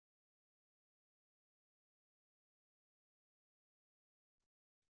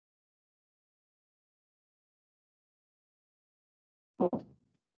I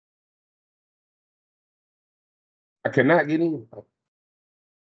cannot get in.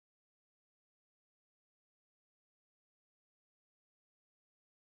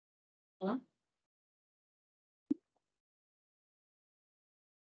 Huh?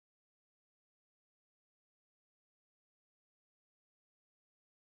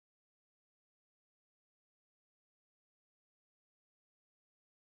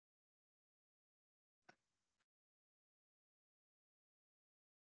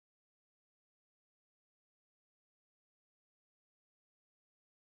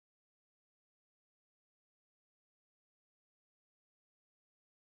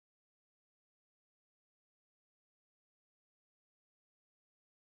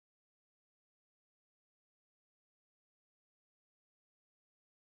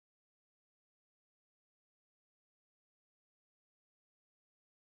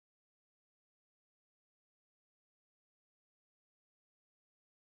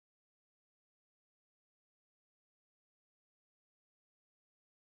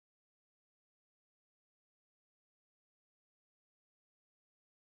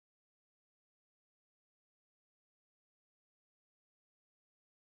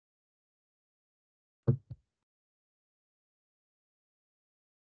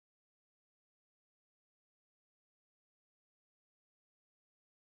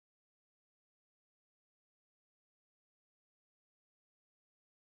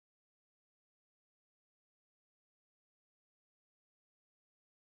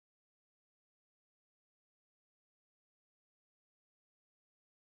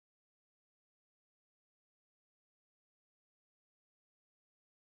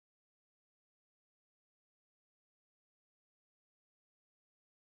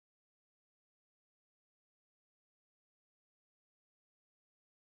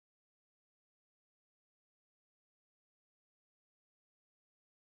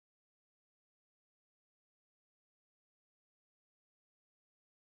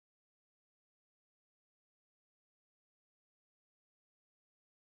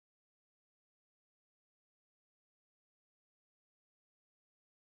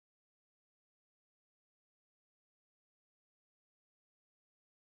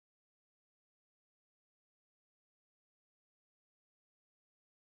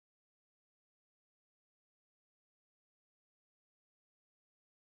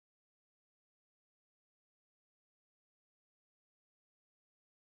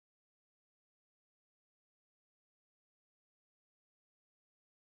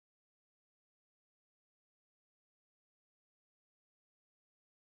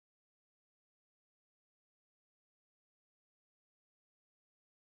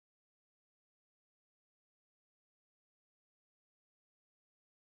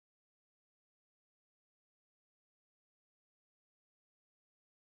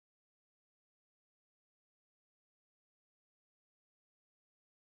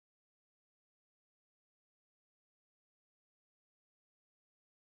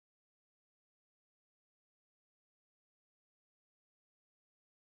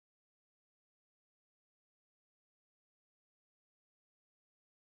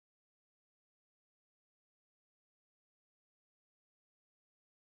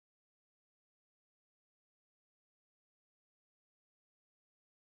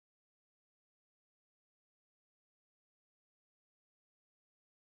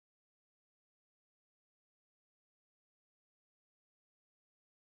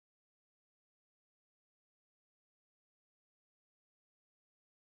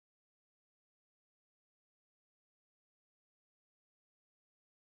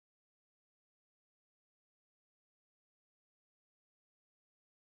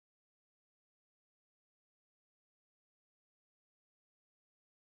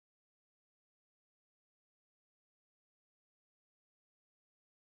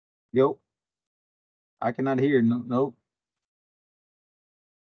 Yo, I cannot hear. No, nope.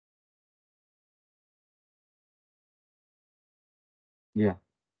 Yeah.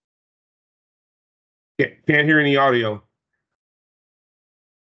 Can't hear any audio.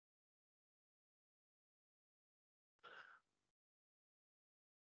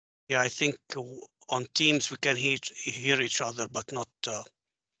 Yeah, I think on Teams we can hear each other, but not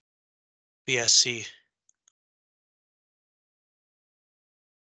PSC.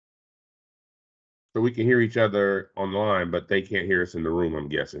 So we can hear each other online, but they can't hear us in the room, I'm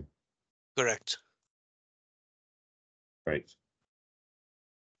guessing. Correct. Right.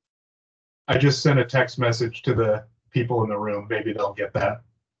 I just sent a text message to the people in the room. Maybe they'll get that.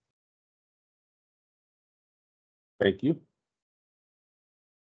 Thank you.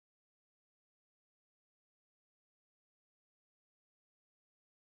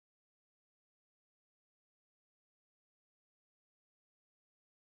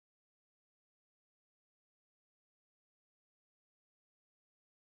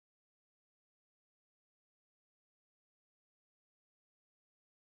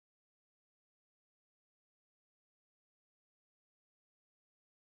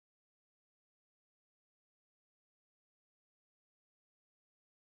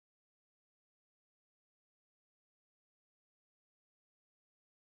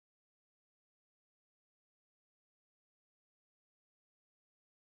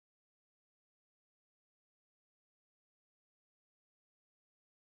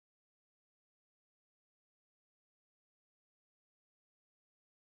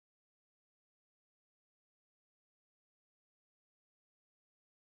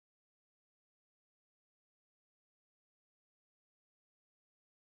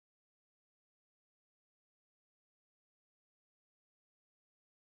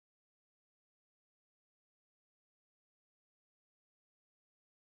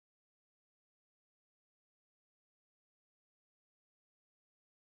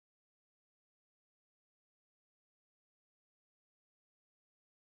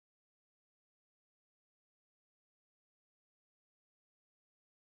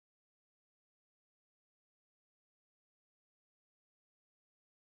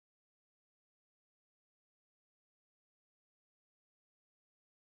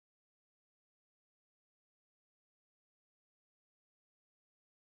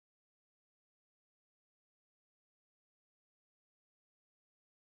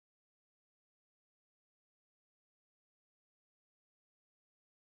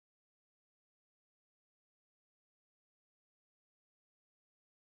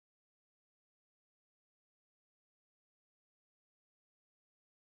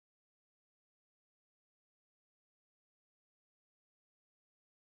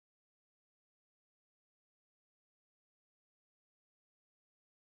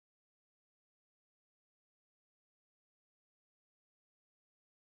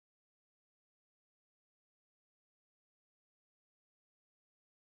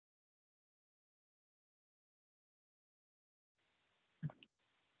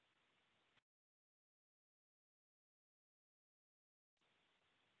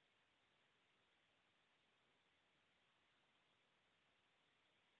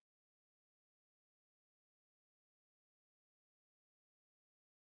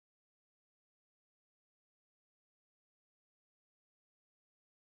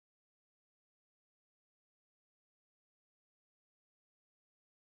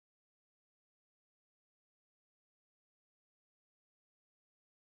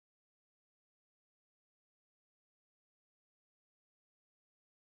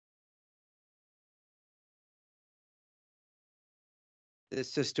 This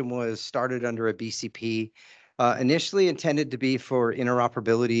system was started under a BCP, initially intended to be for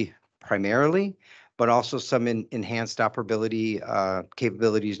interoperability primarily, but also some enhanced operability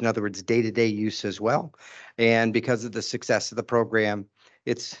capabilities, in other words, day-to-day use as well. And because of the success of the program,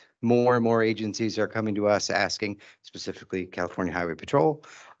 it's more and more agencies are coming to us asking, specifically California Highway Patrol,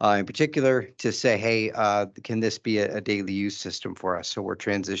 in particular, to say, hey, can this be a daily use system for us? So we're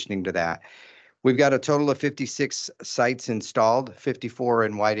transitioning to that. We've got a total of 56 sites installed, 54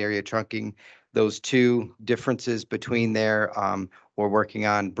 in wide area trunking. Those two differences between there, we're working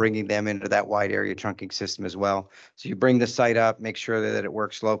on bringing them into that wide area trunking system as well. So you bring the site up, make sure that it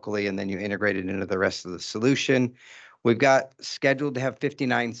works locally, and then you integrate it into the rest of the solution. We've got scheduled to have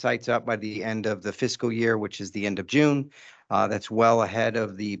 59 sites up by the end of the fiscal year, which is the end of June. That's well ahead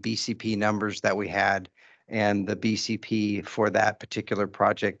of the BCP numbers that we had, and the BCP for that particular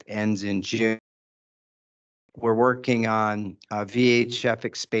project ends in June. We're working on VHF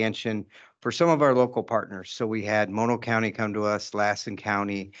expansion for some of our local partners. So we had Mono County come to us, Lassen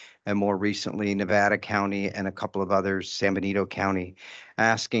County, and more recently Nevada County and a couple of others, San Benito County,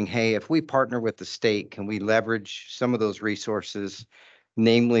 asking, hey, if we partner with the state, can we leverage some of those resources,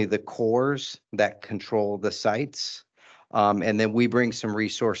 namely the cores that control the sites? And then we bring some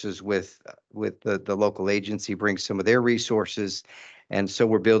resources with the local agency, bring some of their resources. And so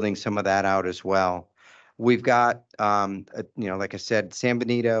we're building some of that out as well. We've got, like I said, San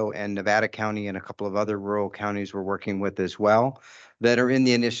Benito and Nevada County and a couple of other rural counties we're working with as well that are in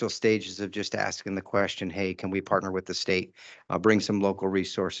the initial stages of just asking the question, hey, can we partner with the state, bring some local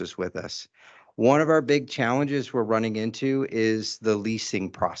resources with us? One of our big challenges we're running into is the leasing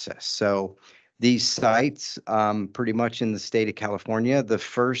process. So these sites, pretty much in the state of California, the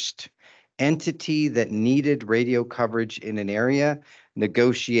first entity that needed radio coverage in an area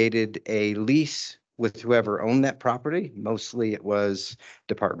negotiated a lease with whoever owned that property. Mostly it was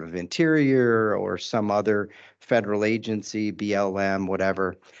Department of Interior or some other federal agency, BLM,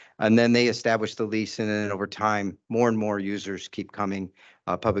 whatever. And then they established the lease, and then over time, more and more users keep coming,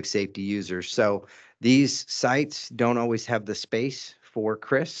 public safety users. So these sites don't always have the space for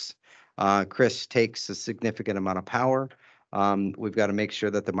Chris. Chris takes a significant amount of power. We've got to make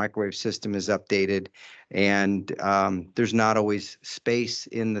sure that the microwave system is updated, and there's not always space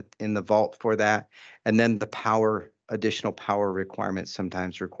in the vault for that. And then the additional power requirements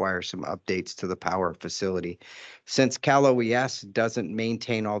sometimes require some updates to the power facility. Since Cal OES doesn't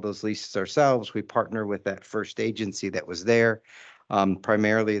maintain all those leases ourselves, we partner with that first agency that was there.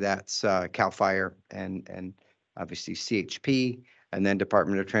 Primarily that's Cal Fire and obviously CHP, and then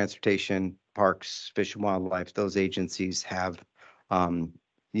Department of Transportation, Parks, Fish and Wildlife. Those agencies have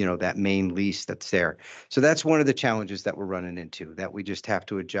that main lease that's there. So that's one of the challenges that we're running into, that we just have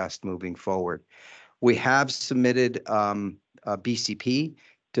to adjust moving forward. We have submitted a BCP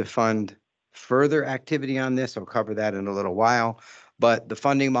to fund further activity on this. I'll cover that in a little while. But the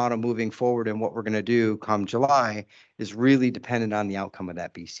funding model moving forward and what we're going to do come July is really dependent on the outcome of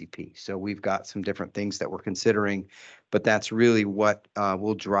that BCP. So we've got some different things that we're considering, but that's really what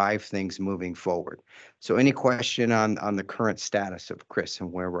will drive things moving forward. So any question on the current status of Chris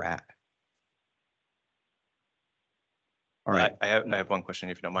and where we're at? All right. I have one question,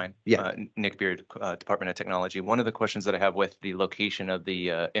 if you don't mind. Yeah. Nick Beard, Department of Technology. One of the questions that I have with the location of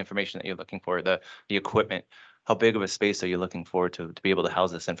the information that you're looking for, the equipment, how big of a space are you looking for to be able to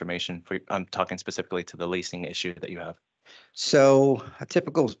house this information? I'm talking specifically to the leasing issue that you have. So a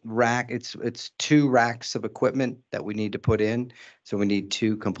typical rack, it's 2 racks of equipment that we need to put in. So we need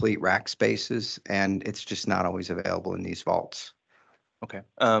 2 complete rack spaces, and it's just not always available in these vaults. Okay.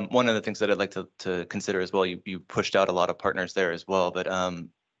 One of the things that I'd like to consider as well, you pushed out a lot of partners there as well, but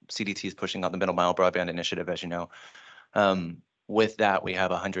CDT is pushing out the Middle Mile Broadband Initiative, as you know. With that, we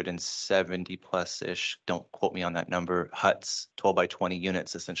have 170 plus-ish, don't quote me on that number, huts, 12 by 20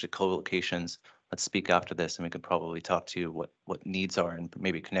 units, essentially co-locations. Let's speak after this, and we could probably talk to you what needs are and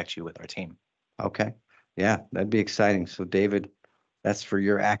maybe connect you with our team. Okay. Yeah, that'd be exciting. So David, that's for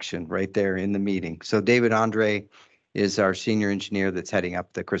your action right there in the meeting. So David Andre is our senior engineer that's heading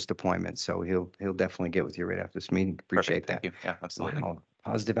up the Chris deployment. So he'll definitely get with you right after this meeting. Appreciate Perfect, that. thank you. Yeah, absolutely. Wow,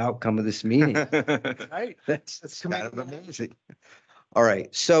 positive outcome of this meeting. Right. That's kind of amazing. All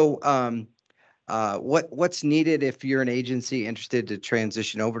right. So what's needed if you're an agency interested to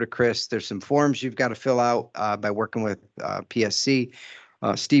transition over to Chris? There's some forms you've got to fill out by working with PSC.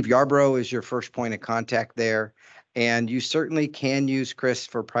 Steve Yarbrough is your first point of contact there. And you certainly can use Chris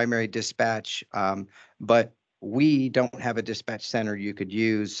for primary dispatch, but we don't have a dispatch center you could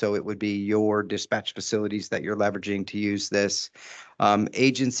use, so it would be your dispatch facilities that you're leveraging to use this.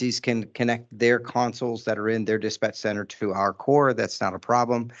 Agencies can connect their consoles that are in their dispatch center to our core. That's not a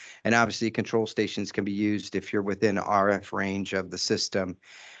problem. And obviously, control stations can be used if you're within RF range of the system.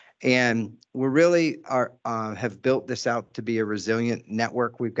 And we really have built this out to be a resilient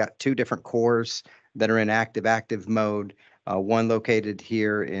network. We've got 2 different cores that are in active mode, one located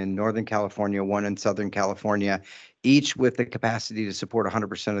here in Northern California, one in Southern California, each with the capacity to support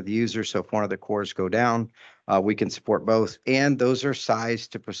 100% of the users. So if one of the cores go down, we can support both. And those are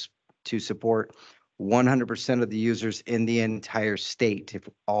sized to support 100% of the users in the entire state if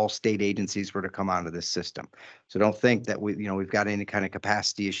all state agencies were to come onto this system. So don't think that we've got any kind of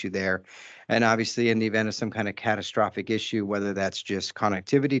capacity issue there. And obviously, in the event of some kind of catastrophic issue, whether that's just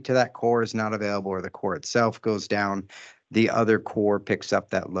connectivity to that core is not available or the core itself goes down, the other core picks up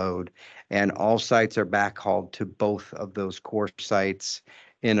that load. And all sites are backhauled to both of those core sites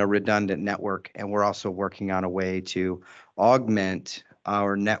in a redundant network. And we're also working on a way to augment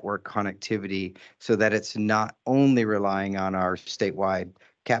our network connectivity so that it's not only relying on our statewide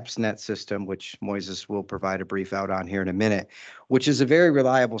CapsNet system, which Moises will provide a brief out on here in a minute, which is a very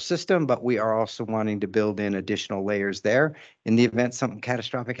reliable system, but we are also wanting to build in additional layers there in the event something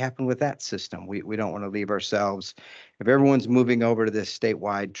catastrophic happened with that system. We don't want to leave ourselves, if everyone's moving over to this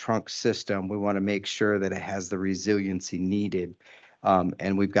statewide trunk system, we want to make sure that it has the resiliency needed.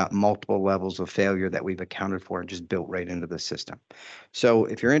 And we've got multiple levels of failure that we've accounted for and just built right into the system. So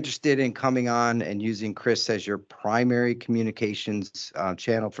if you're interested in coming on and using Chris as your primary communications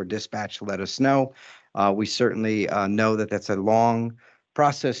channel for dispatch, let us know. We certainly know that that's a long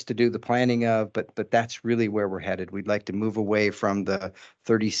process to do the planning of, but that's really where we're headed. We'd like to move away from the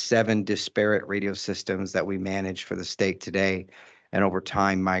 37 disparate radio systems that we manage for the state today, and over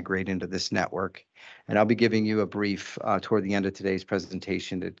time migrate into this network. And I'll be giving you a brief toward the end of today's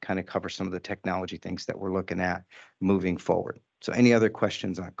presentation to kind of cover some of the technology things that we're looking at moving forward. So any other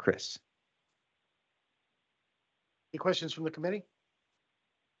questions on Chris? Any questions from the committee?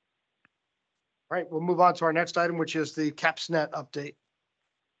 All right, we'll move on to our next item, which is the CapsNet update.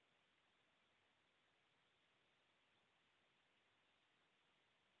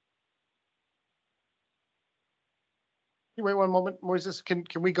 You wait one moment, Moises, can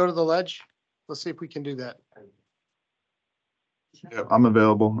we go to the ledge? Let's see if we can do that. I'm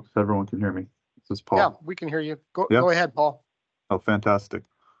available if everyone can hear me. This is Paul. Yeah, we can hear you. Go ahead, Paul. Oh, fantastic.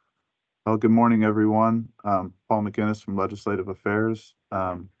 Well, good morning, everyone. Paul McInnes from Legislative Affairs.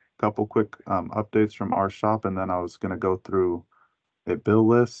 Couple quick updates from our shop, and then I was going to go through a bill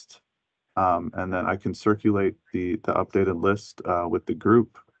list, and then I can circulate the updated list with the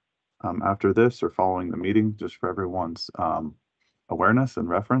group after this or following the meeting, just for everyone's awareness and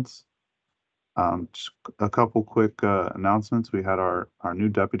reference. Just a couple quick announcements. We had our new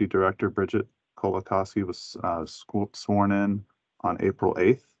Deputy Director, Bridget Kolakowski, was sworn in on April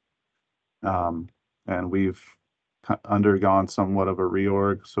 8th. And we've undergone somewhat of a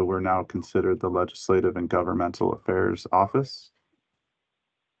reorg, so we're now considered the Legislative and Governmental Affairs Office.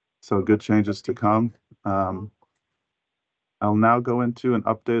 So good changes to come. I'll now go into an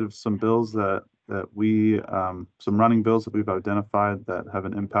update of some bills that we, some running bills that we've identified that have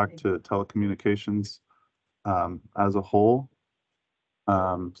an impact to telecommunications as a whole.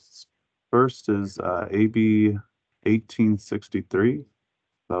 First is AB 1863.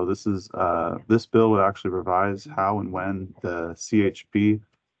 So this is this bill would actually revise how and when the CHP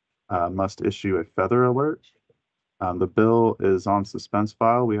must issue a feather alert. The bill is on suspense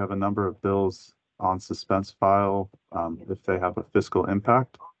file. We have a number of bills on suspense file if they have a fiscal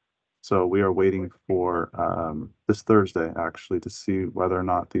impact. So we are waiting for this Thursday, actually, to see whether or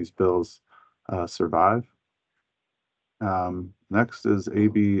not these bills survive. Next is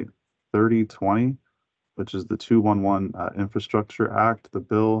AB 3020, which is the 211 Infrastructure Act. The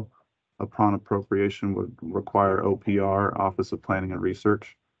bill, upon appropriation, would require OPR, Office of Planning and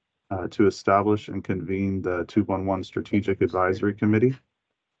Research, to establish and convene the 211 Strategic Advisory Committee.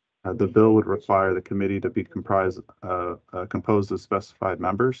 The bill would require the committee to be composed of specified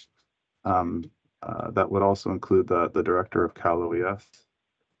members. That would also include the director of Cal OES.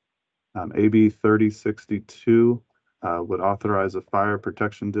 AB 3062 would authorize a fire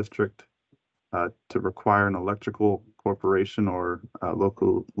protection district to require an electrical corporation or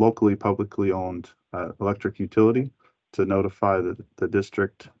locally publicly owned electric utility to notify the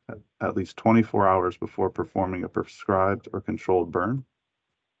district at least 24 hours before performing a prescribed or controlled burn.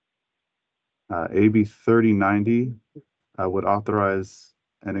 AB 3090 would authorize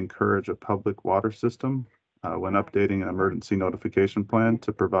and encourage a public water system when updating an emergency notification plan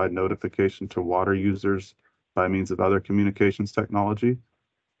to provide notification to water users by means of other communications technology,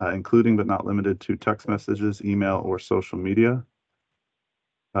 including but not limited to text messages, email, or social media.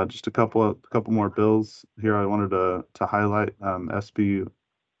 Just a couple more bills here I wanted to highlight. SB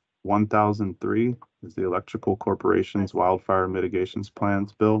 1003 is the Electrical Corporation's Wildfire Mitigations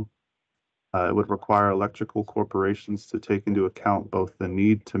Plans bill. It would require electrical corporations to take into account both the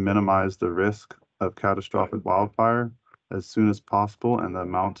need to minimize the risk of catastrophic wildfire as soon as possible and the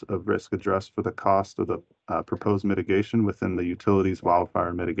amount of risk addressed for the cost of the proposed mitigation within the utility's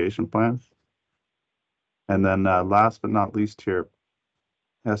wildfire mitigation plan. And then last but not least here,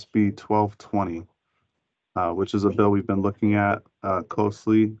 SB 1220, which is a bill we've been looking at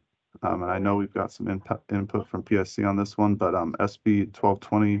closely. And I know we've got some input from PSC on this one, but SB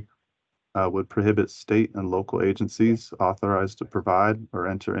 1220 would prohibit state and local agencies authorized to provide or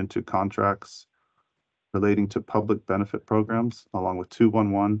enter into contracts relating to public benefit programs, along with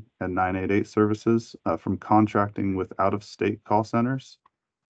 211 and 988 services, from contracting with out-of-state call centers,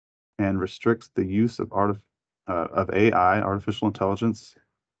 and restricts the use of AI, artificial intelligence,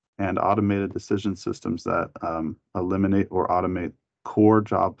 and automated decision systems that eliminate or automate core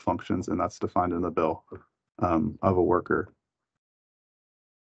job functions, and that's defined in the bill, of a worker.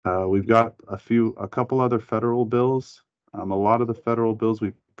 We've got a couple other federal bills. A lot of the federal bills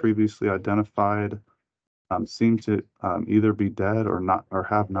we previously identified seem to either be dead or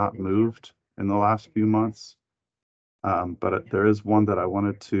have not moved in the last few months. But there is one that I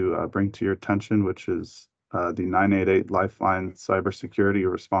wanted to bring to your attention, which is the 988 Lifeline Cybersecurity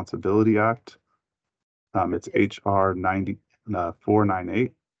Responsibility Act. It's HR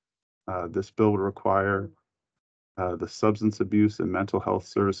 498. This bill would require the Substance Abuse and Mental Health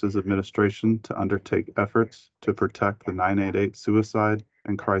Services Administration to undertake efforts to protect the 988 Suicide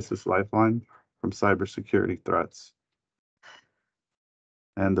and Crisis Lifeline from cybersecurity threats.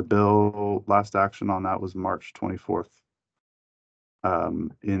 And the bill, last action on that was March 24th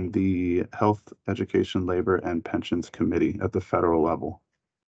in the Health, Education, Labor, and Pensions Committee at the federal level.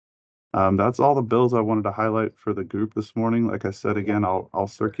 That's all the bills I wanted to highlight for the group this morning. Like I said, again, I'll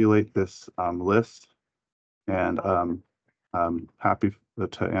circulate this list, and I'm happy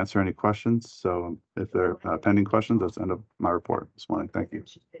to answer any questions. So if there are pending questions, that's the end of my report this morning. Thank you.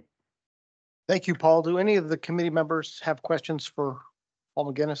 Thank you, Paul. Do any of the committee members have questions for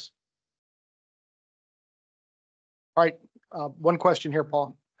Paul McGinnis? All right, one question here,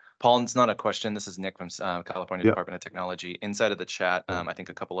 Paul. Paul, it's not a question. This is Nick from California Yep. Department of Technology. Inside of the chat, I think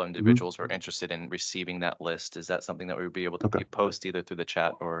a couple of individuals were interested in receiving that list. Is that something that we would be able to post either through the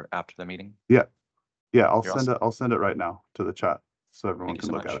chat or after the meeting? Yeah, I'll You're send it. I'll send it right now to the chat so everyone Thank you can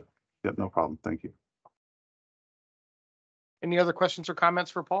so look much. at it. Yep, no problem. Thank you. Any other questions or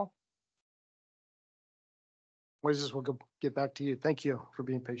comments for Paul? Moises, we'll get back to you. Thank you for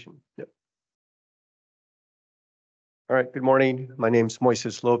being patient. Yep. All right, good morning. My name is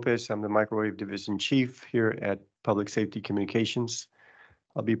Moises Lopez. I'm the Microwave Division Chief here at Public Safety Communications.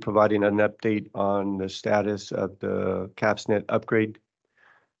 I'll be providing an update on the status of the CAPSnet upgrade.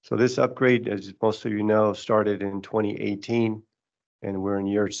 So this upgrade, as most of you know, started in 2018, and we're in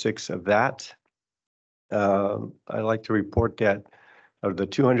year 6 of that. I'd like to report that of the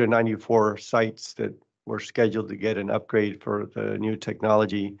 294 sites that were scheduled to get an upgrade for the new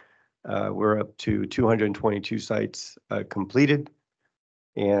technology, we're up to 222 sites completed,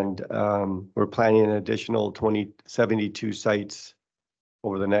 and we're planning an additional 72 sites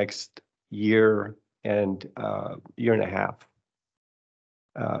over the next year and year and a half.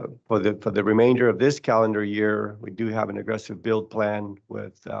 For the remainder of this calendar year, we do have an aggressive build plan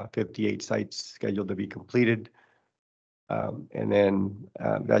with 58 sites scheduled to be completed. And then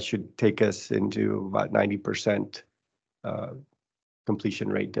that should take us into about 90% completion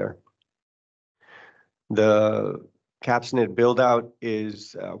rate there. The CAPSnet build out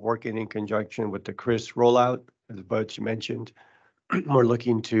is working in conjunction with the CRIS rollout, as Butch mentioned. We're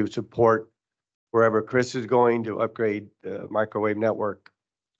looking to support wherever CRIS is going to upgrade the microwave network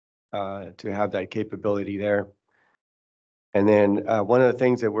to have that capability there. And then one of the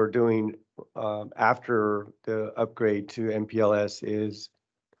things that we're doing after the upgrade to MPLS is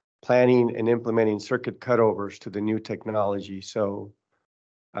planning and implementing circuit cutovers to the new technology. So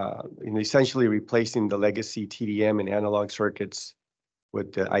essentially replacing the legacy TDM and analog circuits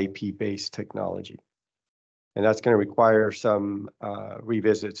with the IP-based technology. And that's going to require some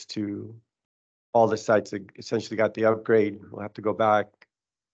revisits to all the sites that essentially got the upgrade. We'll have to go back,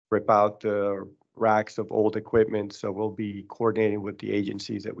 rip out the racks of old equipment. So we'll be coordinating with the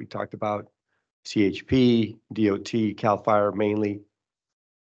agencies that we talked about, CHP, DOT, CAL FIRE mainly,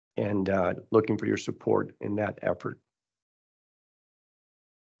 and looking for your support in that effort.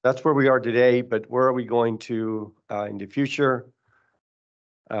 That's where we are today, but where are we going to in the future?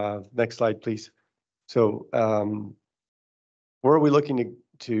 Next slide, please. So where are we looking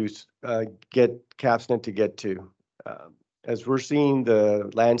to get CapsNet to get to? As we're seeing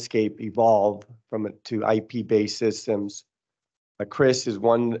the landscape evolve from it to IP-based systems, CRIS is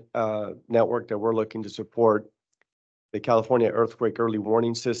one network that we're looking to support. The California Earthquake Early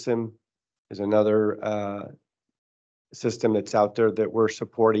Warning System is another system that's out there that we're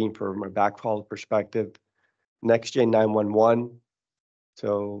supporting from a backhaul perspective. Next Gen 911.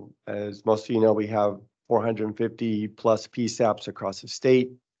 So as most of you know, we have 450 plus PSAPs across the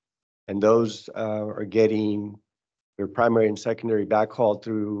state, and those are getting their primary and secondary backhaul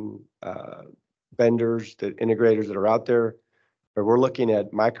through vendors, the integrators that are out there. But we're looking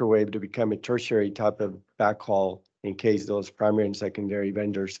at microwave to become a tertiary type of backhaul in case those primary and secondary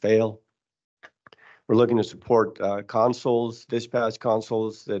vendors fail. We're looking to support consoles, dispatch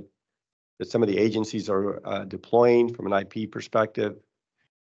consoles that some of the agencies are deploying from an IP perspective.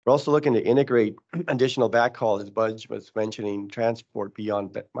 We're also looking to integrate additional backhaul, as Budge was mentioning, transport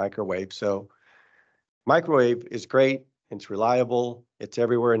beyond microwave. So microwave is great, it's reliable, it's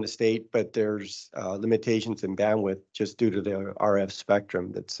everywhere in the state, but there's limitations in bandwidth just due to the RF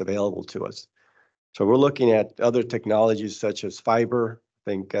spectrum that's available to us. So we're looking at other technologies such as fiber. I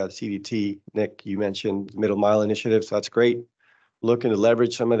think CDT, Nick, you mentioned middle mile initiative, so that's great. Looking to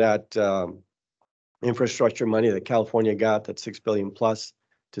leverage some of that infrastructure money that California got, that $6 billion plus,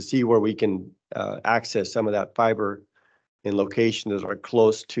 to see where we can access some of that fiber in locations that are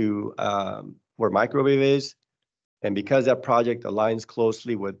close to where microwave is. And because that project aligns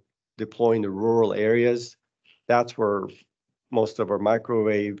closely with deploying the rural areas, that's where most of our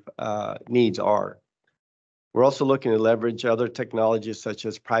microwave needs are. We're also looking to leverage other technologies such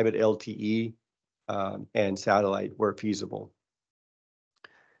as private LTE and satellite where feasible.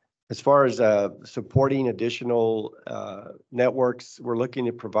 As far as supporting additional networks, we're looking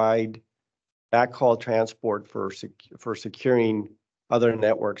to provide backhaul transport for securing other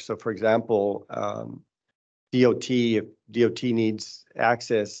networks. So for example, DOT, if DOT needs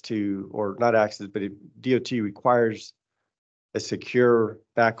access to, or not access, but if DOT requires a secure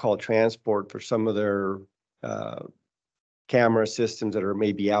backhaul transport for some of their camera systems that are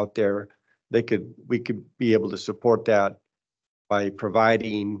maybe out there, we could be able to support that by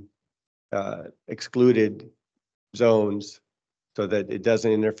providing excluded zones so that it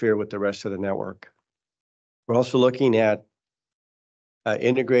doesn't interfere with the rest of the network. We're also looking at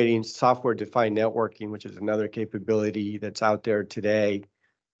integrating software-defined networking, which is another capability that's out there today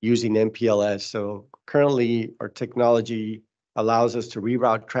using MPLS. So currently, our technology allows us to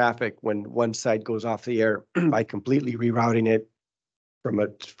reroute traffic when one site goes off the air by completely rerouting it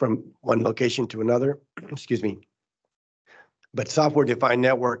from one location to another. Excuse me. But software-defined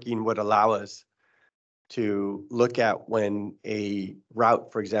networking would allow us to look at when a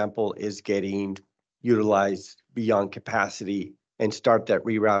route, for example, is getting utilized beyond capacity and start that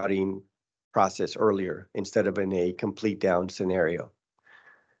rerouting process earlier instead of in a complete down scenario.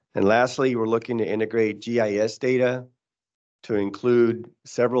 And lastly, we're looking to integrate GIS data to include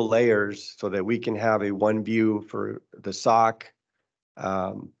several layers so that we can have a one view for the SOC,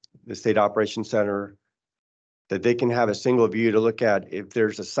 the State Operations Center, that they can have a single view to look at if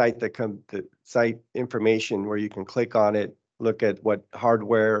there's a site the site information where you can click on it, look at what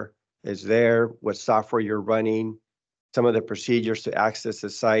hardware is there, what software you're running, some of the procedures to access the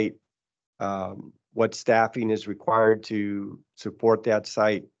site, what staffing is required to support that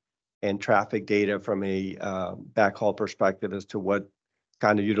site, and traffic data from a backhaul perspective as to what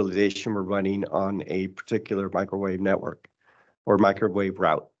kind of utilization we're running on a particular microwave network or microwave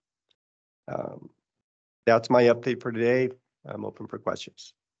route. That's my update for today. I'm open for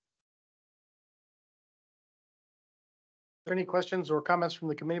questions. Are there any questions or comments from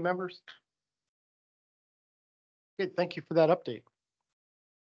the committee members? Okay, thank you for that update.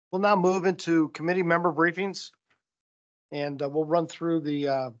 We'll now move into committee member briefings, and we'll run through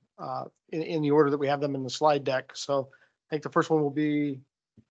the in the order that we have them in the slide deck. So I think the first one will be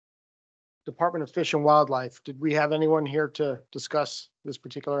Department of Fish and Wildlife. Did we have anyone here to discuss this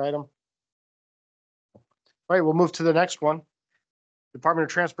particular item? All right, we'll move to the next one. Department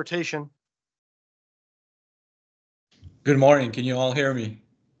of Transportation. Good morning. Can you all hear me?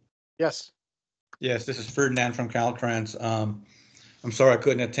 Yes. Yes, this is Ferdinand from Caltrans. I'm sorry I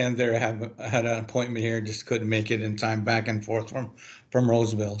couldn't attend there. I had an appointment here, just couldn't make it in time back and forth from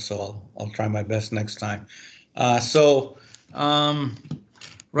Roseville. So I'll try my best next time.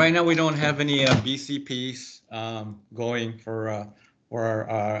 Right now we don't have any BCPs going for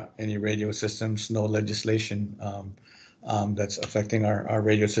any radio systems, no legislation that's affecting our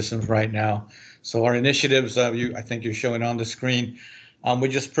radio systems right now. So our initiatives, I think you're showing on the screen. We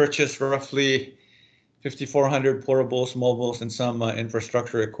just purchased roughly 5,400 portables, mobiles, and some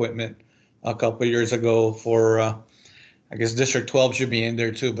infrastructure equipment a couple of years ago for, I guess District 12 should be in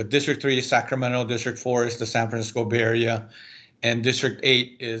there too, but District 3 is Sacramento, District 4 is the San Francisco Bay Area, and District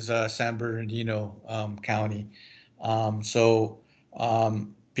 8 is San Bernardino County. PSC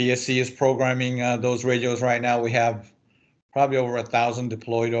is programming those radios right now. We have probably over 1,000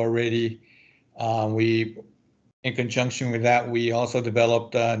 deployed already. In conjunction with that, we also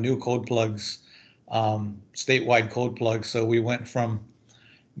developed new code plugs, statewide code plugs. So we went from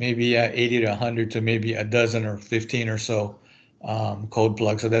maybe 80 to 100 to maybe a dozen or 15 or so code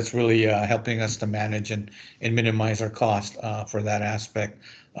plugs. So that's really helping us to manage and minimize our cost for that aspect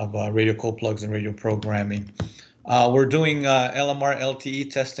of radio code plugs and radio programming. We're doing LMR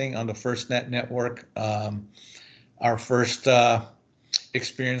LTE testing on the FirstNet network. Our first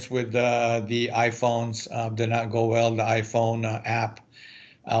experience with the iPhones did not go well. The iPhone app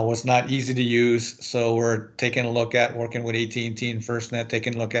was not easy to use, so we're taking a look at working with AT&T and FirstNet,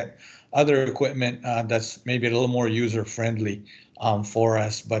 taking a look at other equipment that's maybe a little more user-friendly for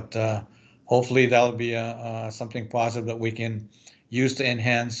us. But hopefully that'll be something positive that we can use to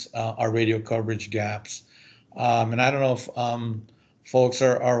enhance our radio coverage gaps. And I don't know if folks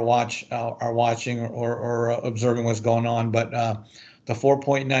are watching or observing what's going on, but the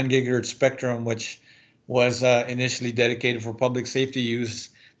 4.9 gigahertz spectrum, which was initially dedicated for public safety use,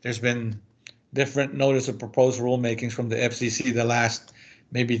 there's been different notice of proposed rulemakings from the FCC the last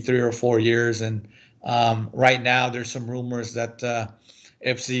maybe 3 or 4 years, and right now there's some rumors that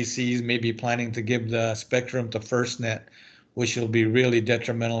FCC may be planning to give the spectrum to FirstNet, which will be really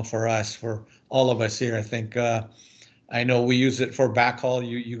detrimental for us, for all of us here. I think I know we use it for backhaul.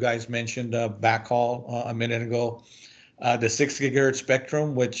 You guys mentioned backhaul a minute ago. The 6 gigahertz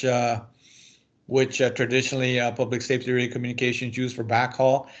spectrum, which traditionally public safety radio communications use for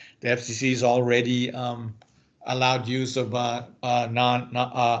backhaul, the FCC has already allowed use of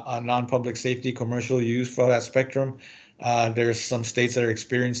non-public safety commercial use for that spectrum. There's some states that are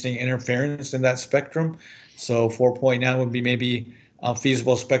experiencing interference in that spectrum. So 4.9 would be maybe a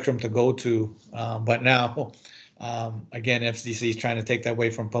feasible spectrum to go to. But now, again, FCC is trying to take that away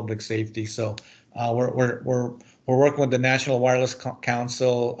from public safety. So we're working with the National Wireless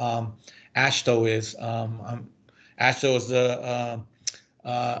Council. AASHTO is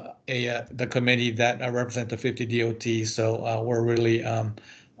the committee that represents the 50 DOT. So we're really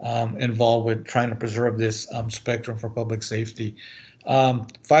involved with trying to preserve this spectrum for public safety.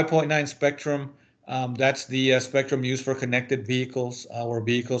 5.9 spectrum, that's the spectrum used for connected vehicles, where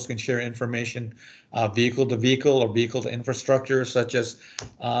vehicles can share information vehicle to vehicle or vehicle to infrastructure, such as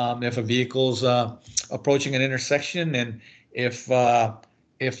if a vehicle's approaching an intersection, and if the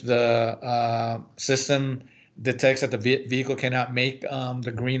system detects that the vehicle cannot make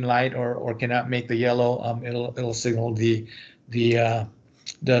the green light or cannot make the yellow, it'll signal the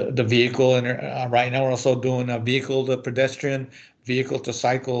vehicle. And right now we're also doing a vehicle to pedestrian, vehicle to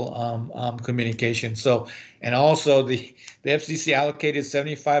cycle communication. So, and also the FCC allocated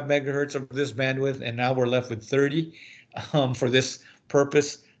 75 megahertz of this bandwidth, and now we're left with 30 for this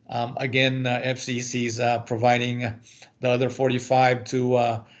purpose. Again, FCC is providing the other 45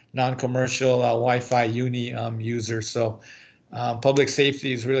 to non-commercial Wi-Fi uni users. So public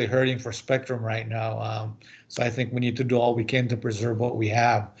safety is really hurting for spectrum right now. So I think we need to do all we can to preserve what we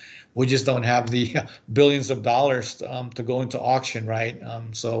have. We just don't have the billions of dollars to go into auction, right?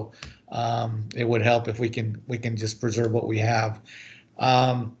 So it would help if we can just preserve what we have.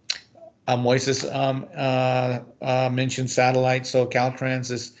 Moises mentioned satellites. So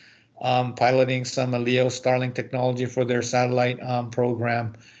Caltrans is piloting some LEO Starlink technology for their satellite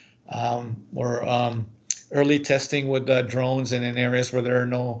program. We're early testing with drones, and in areas where there are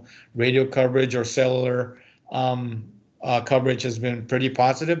no radio coverage or cellular coverage has been pretty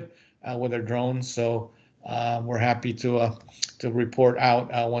positive with our drones. So we're happy to report out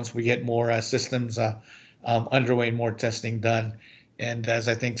once we get more systems underway and more testing done. And as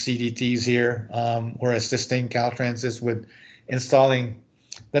I think CDT's here, we're assisting Caltrans with installing.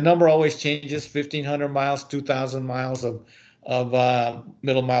 The number always changes: 1,500 miles, 2,000 miles of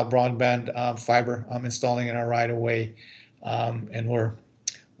middle mile broadband fiber installing in our right of way, and we're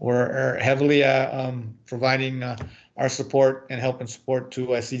heavily providing our support and help and support to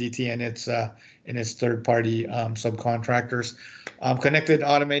CDT and its third party subcontractors. Connected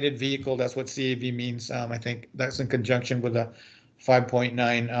automated vehicle, that's what CAV means. I think that's in conjunction with a 5.9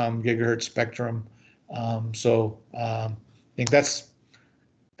 gigahertz spectrum. So I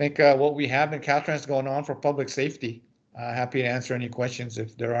think what we have in Caltrans going on for public safety. Happy to answer any questions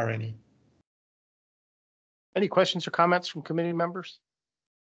if there are any. Any questions or comments from committee members?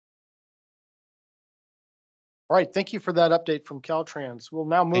 All right, thank you for that update from Caltrans. We'll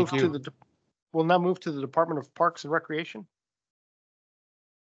now move Thank to you. the Department of Parks and Recreation.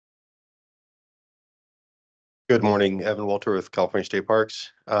 Good morning, Evan Walter with California State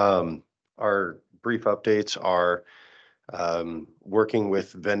Parks. Our brief updates are working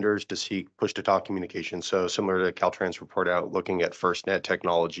with vendors to seek push-to-talk communication. So similar to Caltrans report out, looking at FirstNet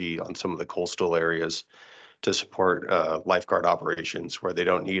technology on some of the coastal areas to support lifeguard operations where they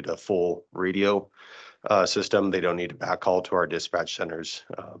don't need a full radio system. They don't need a backhaul to our dispatch centers.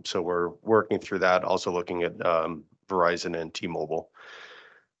 So we're working through that, also looking at Verizon and T-Mobile.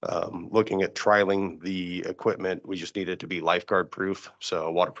 Looking at trialing the equipment, we just need it to be lifeguard proof,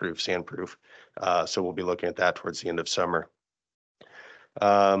 so waterproof, sandproof. So we'll be looking at that towards the end of summer.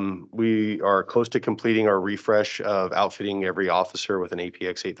 We are close to completing our refresh of outfitting every officer with an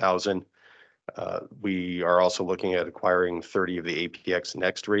APX 8000. We are also looking at acquiring 30 of the APX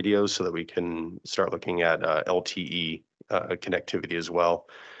Next radios so that we can start looking at LTE connectivity as well.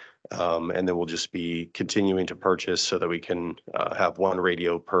 And then we'll just be continuing to purchase so that we can have one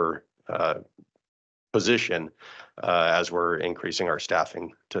radio per position as we're increasing our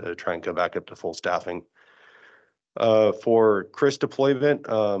staffing to try and go back up to full staffing. For CRIS deployment,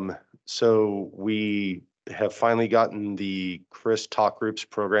 so we have finally gotten the CRIS talk groups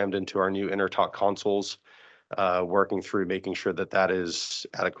programmed into our new InterTalk consoles, working through making sure that that is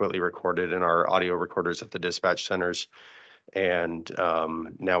adequately recorded in our audio recorders at the dispatch centers. And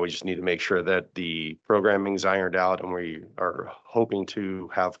now we just need to make sure that the programming is ironed out, and we are hoping to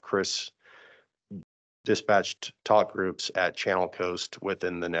have CRIS dispatched talk groups at Channel Coast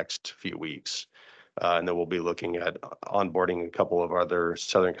within the next few weeks. And then we'll be looking at onboarding a couple of other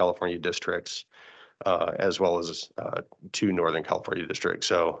Southern California districts, as well as 2 Northern California districts.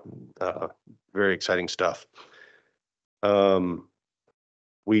 So very exciting stuff.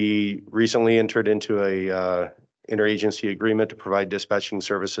 We recently entered into a interagency agreement to provide dispatching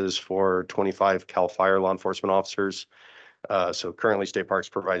services for 25 CAL FIRE law enforcement officers. So currently State Parks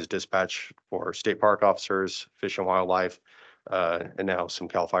provides dispatch for state park officers, Fish and Wildlife, and now some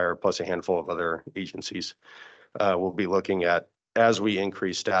CAL FIRE plus a handful of other agencies. We'll be looking at, as we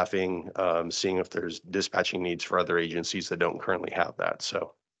increase staffing, seeing if there's dispatching needs for other agencies that don't currently have that.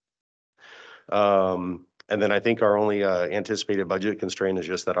 So, and then I think our only anticipated budget constraint is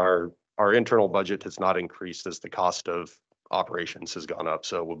just that our internal budget has not increased as the cost of operations has gone up.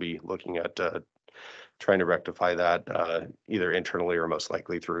 So we'll be looking at trying to rectify that either internally or most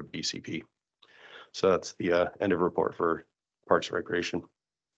likely through BCP. So that's the end of report for Parks and Recreation.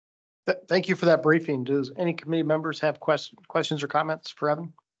 Thank you for that briefing. Does any committee members have questions or comments for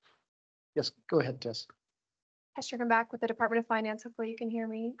Evan? Yes, go ahead, Tess. Hester back with the Department of Finance. Hopefully you can hear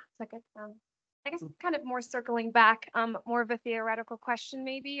me. Second. I guess kind of more circling back, more of a theoretical question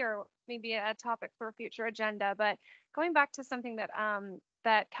maybe, or maybe a topic for a future agenda. But going back to something that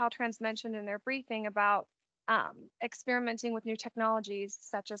that Caltrans mentioned in their briefing about experimenting with new technologies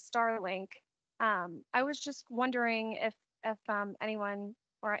such as Starlink. I was just wondering if anyone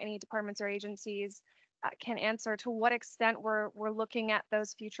or any departments or agencies can answer to what extent we're looking at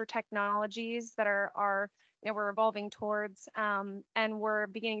those future technologies that are we're evolving towards, and we're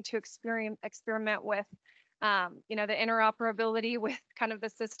beginning to experiment with, the interoperability with kind of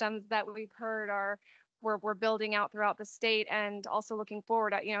the systems that we've heard we're building out throughout the state, and also looking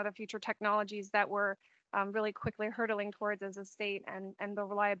forward at, the future technologies that we're really quickly hurtling towards as a state, and the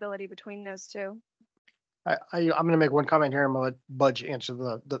reliability between those two. I'm going to make one comment here. I'm going to let Budge answer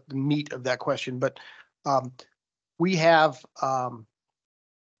the meat of that question, but we have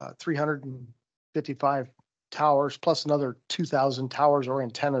 355 towers plus another 2,000 towers or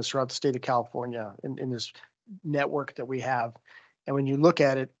antennas throughout the state of California in this network that we have. And when you look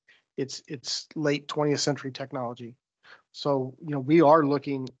at it, it's late 20th century technology. So, we are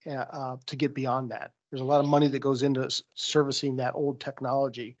looking to get beyond that. There's a lot of money that goes into servicing that old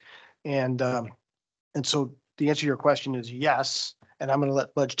technology. And so the answer to your question is yes. And I'm going to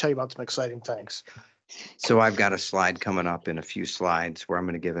let Budge tell you about some exciting things. So I've got a slide coming up in a few slides where I'm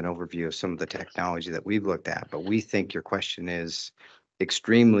going to give an overview of some of the technology that we've looked at, but we think your question is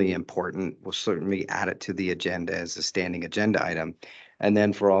extremely important. We'll certainly add it to the agenda as a standing agenda item. And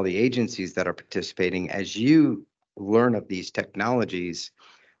then for all the agencies that are participating, as you learn of these technologies,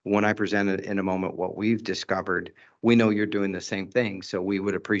 when I presented in a moment what we've discovered, we know you're doing the same thing. So we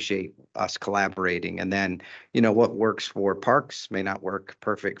would appreciate us collaborating. And then, what works for parks may not work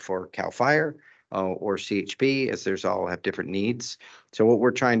perfect for CAL FIRE. or CHP, as there's all have different needs. So what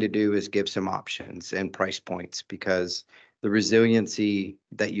we're trying to do is give some options and price points, because the resiliency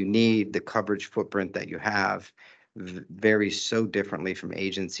that you need, the coverage footprint that you have varies so differently from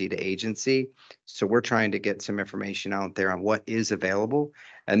agency to agency. So we're trying to get some information out there on what is available.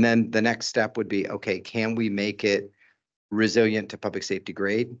 And then the next step would be, okay, can we make it resilient to public safety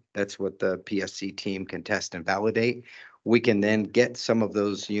grade? That's what the PSC team can test and validate. We can then get some of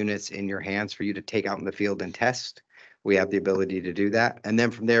those units in your hands for you to take out in the field and test. We have the ability to do that. And then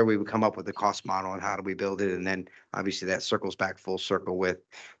from there, we would come up with a cost model and how do we build it? And then obviously that circles back full circle with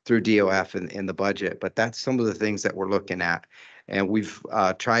through DOF and in the budget. But that's some of the things that we're looking at. And we've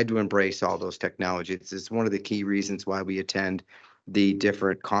tried to embrace all those technologies. It's one of the key reasons why we attend the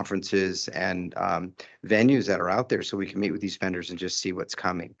different conferences and venues that are out there, so we can meet with these vendors and just see what's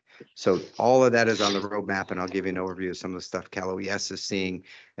coming. So all of that is on the roadmap, and I'll give you an overview of some of the stuff Cal OES is seeing.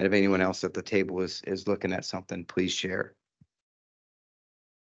 And if anyone else at the table is looking at something, please share.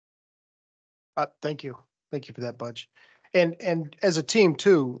 Thank you. Thank you for that, Budge. And as a team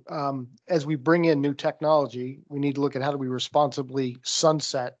too, as we bring in new technology, we need to look at how do we responsibly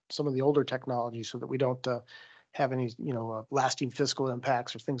sunset some of the older technology so that we don't have any, lasting fiscal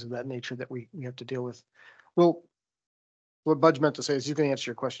impacts or things of that nature that we have to deal with. Well, what Budge meant to say is you can answer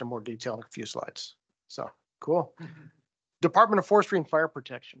your question in more detail in a few slides. So cool. Department of Forestry and Fire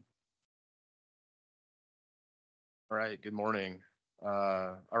Protection. All right, good morning.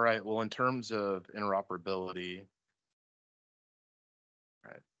 All right, well, in terms of interoperability,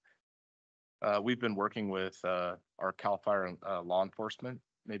 we've been working with our CAL FIRE law enforcement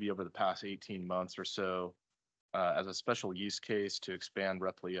maybe over the past 18 months or so as a special use case to expand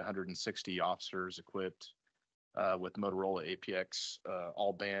roughly 160 officers equipped with Motorola APX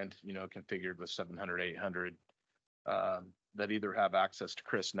all band, configured with 700, 800 that either have access to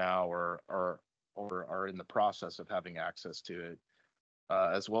CRIS now or are in the process of having access to it,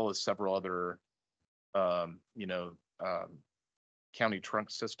 as well as several other, county trunk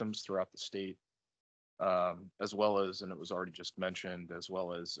systems throughout the state, as well as, and it was already just mentioned, as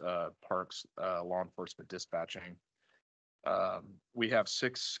well as parks law enforcement dispatching. We have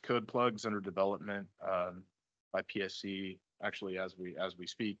 6 code plugs under development by PSC, actually as we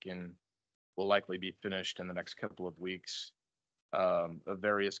speak, and will likely be finished in the next couple of weeks, of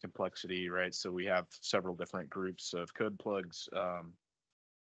various complexity, right? So we have several different groups of code plugs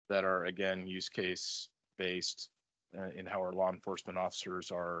that are, again, use case based in how our law enforcement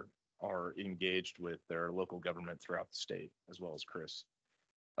officers are engaged with their local government throughout the state, as well as CRIS.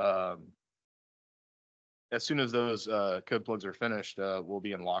 As soon as those code plugs are finished, we'll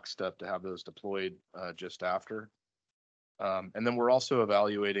be in lockstep to have those deployed just after. And then we're also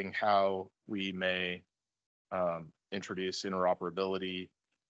evaluating how we may introduce interoperability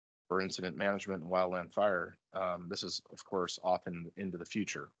for incident management and wildland fire. This is, of course, often into the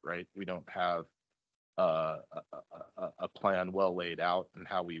future, right? We don't have a plan well laid out and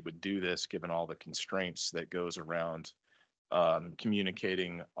how we would do this, given all the constraints that goes around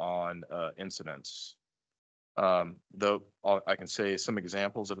communicating on incidents. Though I can say some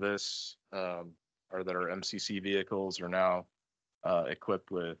examples of this are that our MCC vehicles are now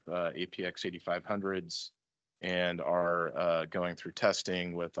equipped with APX 8500s and are going through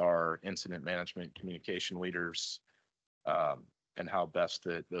testing with our incident management communication leaders, and how best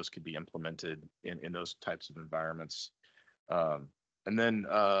that those could be implemented in those types of environments. And then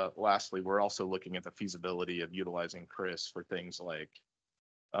lastly, we're also looking at the feasibility of utilizing CRIS for things like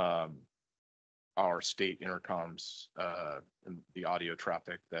our state intercoms and the audio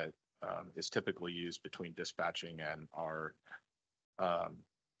traffic that is typically used between dispatching and our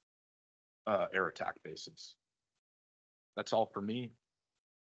air attack bases. That's all for me.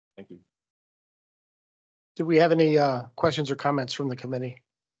 Thank you. Do we have any questions or comments from the committee?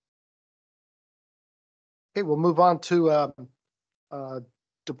 Okay, we'll move on to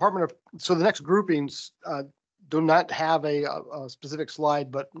Department of, so the next groupings do not have a specific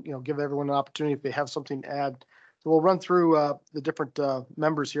slide, but give everyone an opportunity if they have something to add. So we'll run through the different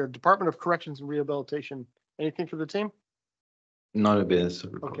members here. Department of Corrections and Rehabilitation. Anything for the team? Not a bit.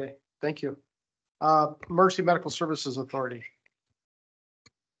 Okay, thank you. Mercy Medical Services Authority.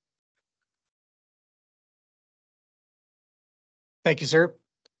 Thank you, sir.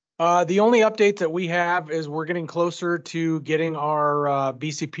 The only update that we have is we're getting closer to getting our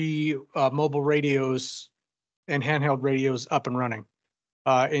BCP mobile radios and handheld radios up and running.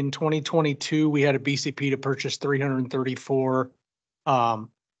 In 2022, we had a BCP to purchase 334 APX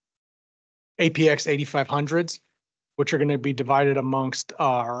 8500s, which are going to be divided amongst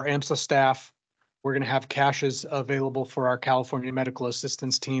our AMSA staff. We're going to have caches available for our California medical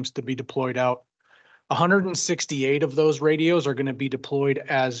assistance teams to be deployed out 168 of those radios are going to be deployed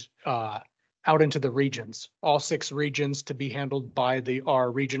as out into the regions, all 6 regions to be handled by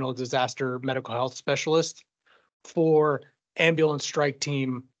our regional disaster medical health specialists for ambulance strike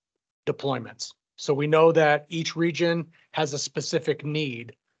team deployments. So we know that each region has a specific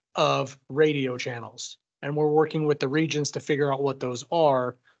need of radio channels, and we're working with the regions to figure out what those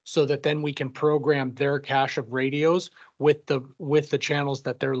are so that then we can program their cache of radios with the channels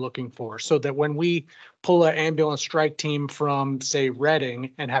that they're looking for. So that when we pull an ambulance strike team from, say,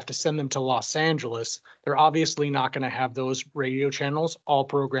 Reading and have to send them to Los Angeles, they're obviously not going to have those radio channels all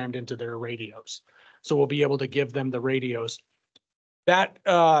programmed into their radios. So we'll be able to give them the radios. That's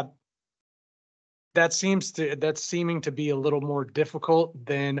seeming to be a little more difficult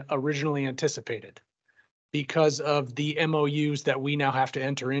than originally anticipated, because of the MOUs that we now have to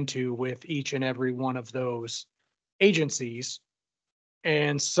enter into with each and every one of those agencies,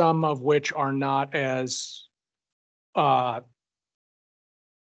 and some of which are not as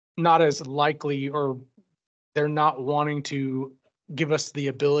likely, or they're not wanting to give us the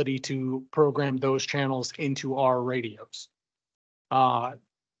ability to program those channels into our radios.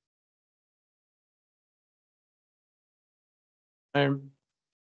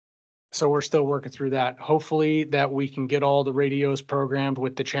 So we're still working through that. Hopefully that we can get all the radios programmed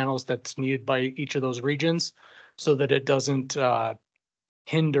with the channels that's needed by each of those regions so that it doesn't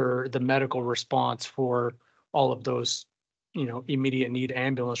hinder the medical response for all of those, immediate need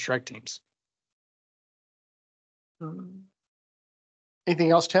ambulance strike teams.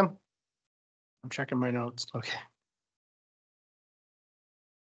 Anything else, Tim? I'm checking my notes. Okay.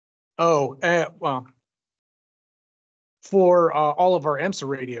 Oh, well, for all of our EMSA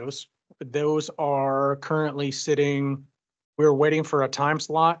radios, those are currently sitting, we're waiting for a time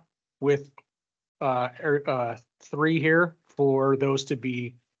slot with 3 here for those to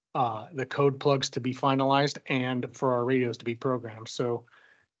be, the code plugs to be finalized and for our radios to be programmed. So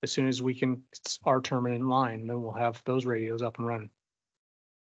as soon as it's our term in line, then we'll have those radios up and running.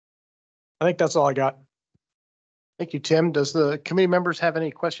 I think that's all I got. Thank you, Tim. Does the committee members have any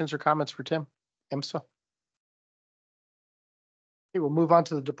questions or comments for Tim? EMSA? Okay, we'll move on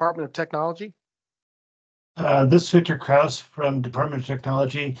to the Department of Technology. This is Victor Kraus from Department of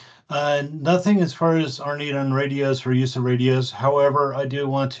Technology. Nothing as far as our need on radios for use of radios. However, I do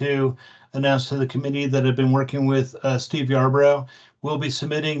want to announce to the committee that I've been working with Steve Yarborough. We'll be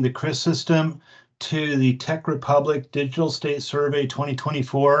submitting the CRIS system to the Tech Republic Digital State Survey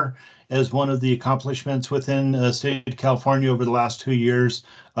 2024 as one of the accomplishments within the state of California over the last 2 years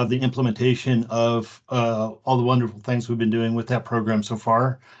of the implementation of all the wonderful things we've been doing with that program so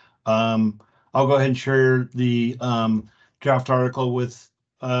far. I'll go ahead and share the draft article with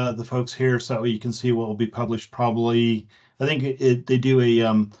the folks here so that way you can see what will be published probably. I think they do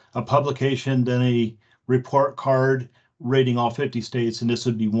a publication, then a report card rating all 50 states, and this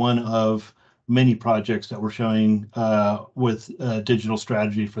would be one of many projects that we're showing with digital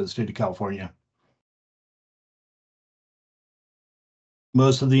strategy for the state of California.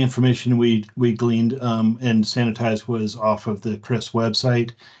 Most of the information we gleaned and sanitized was off of the CRIS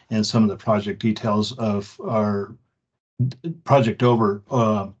website and some of the project details of our project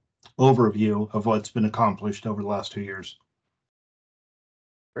overview of what's been accomplished over the last 2 years.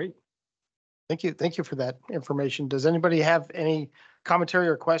 Great. Thank you. Thank you for that information. Does anybody have any commentary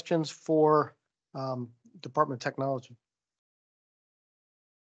or questions for Department of Technology?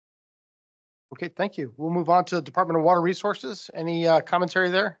 Okay, thank you. We'll move on to the Department of Water Resources. Any commentary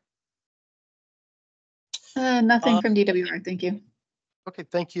there? Nothing from DWR, thank you. Okay,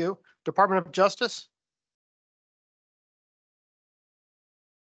 thank you. Department of Justice?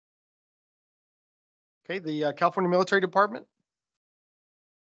 Okay, the California Military Department?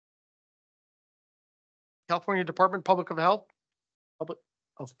 California Department of Public Health?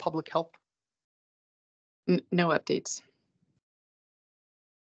 Public Health? No updates.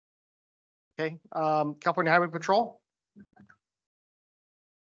 Okay, California Highway Patrol?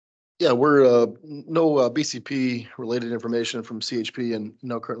 Yeah, we're no BCP related information from CHP and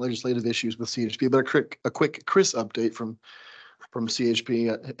no current legislative issues with CHP, but a quick CRIS update from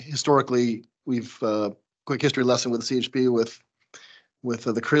CHP. Historically, we've quick history lesson with CHP with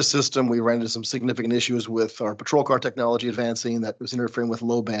the CRIS system. We ran into some significant issues with our patrol car technology advancing that was interfering with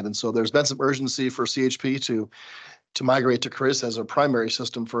low band, and so there's been some urgency for CHP to migrate to CRIS as a primary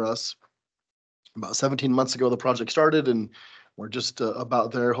system for us. About 17 months ago, the project started, and we're just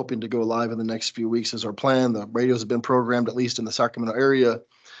about there, hoping to go live in the next few weeks is our plan. The radios have been programmed, at least in the Sacramento area.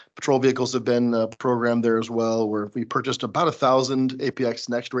 Patrol vehicles have been programmed there as well, where we purchased about 1,000 APX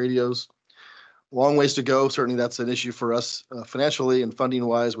Next radios. Long ways to go. Certainly that's an issue for us financially and funding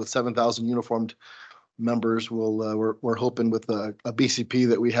wise with 7,000 uniformed members will, we're hoping with a BCP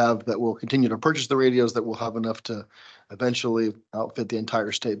that we have that will continue to purchase the radios, that will have enough to eventually outfit the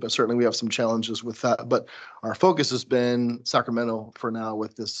entire state. But certainly we have some challenges with that. But our focus has been Sacramento for now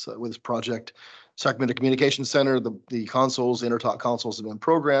with this project. Sacramento Communication Center, the consoles, the Intertalk consoles have been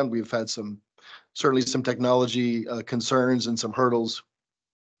programmed. We've had certainly some technology concerns and some hurdles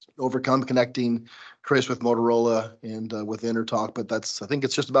overcome connecting Chris with Motorola and with Intertalk, but I think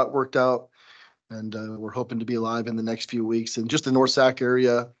it's just about worked out. And we're hoping to be live in the next few weeks. And just the North Sac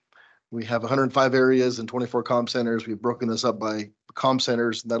area, we have 105 areas and 24 comm centers. We've broken this up by comm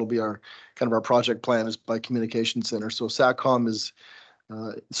centers. And that'll be our project plan is by communication center. So SATCOM is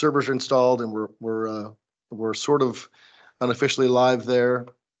servers are installed, and we're sort of unofficially live there.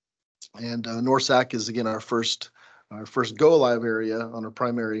 And North Sac is again our first go live area on our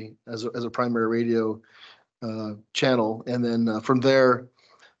primary as a primary radio channel. And then from there,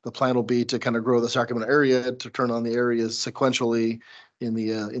 the plan will be to kind of grow the Sacramento area, to turn on the areas sequentially in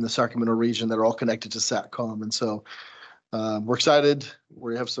the Sacramento region that are all connected to SATCOM. And so we're excited.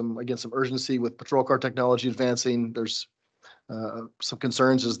 We have some urgency with patrol car technology advancing. There's some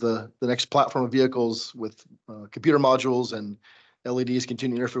concerns as the next platform of vehicles with computer modules and LEDs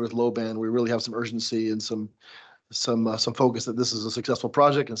continue to interfere with low band. We really have some urgency and some focus that this is a successful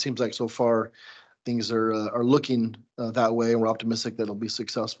project. And it seems like so far things are looking that way, and we're optimistic that it'll be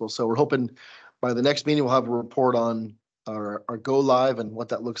successful. So we're hoping by the next meeting we'll have a report on our go live and what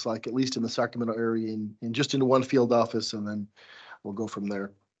that looks like, at least in the Sacramento area, in just in one field office, and then we'll go from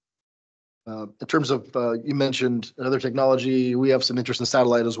there. In terms of you mentioned another technology, we have some interest in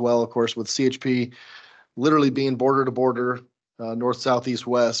satellite as well, of course, with CHP literally being border to border, north, south, east,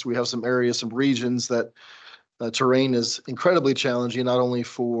 west. We have some areas, some regions that terrain is incredibly challenging, not only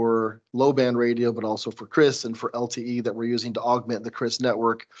for low band radio, but also for CRIS and for LTE that we're using to augment the CRIS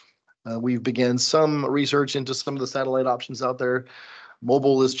network. We've begun some research into some of the satellite options out there.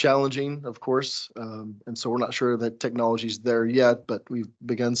 Mobile is challenging, of course, and so we're not sure that technology's there yet, but we've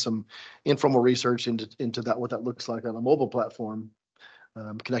begun some informal research into that, what that looks like on a mobile platform,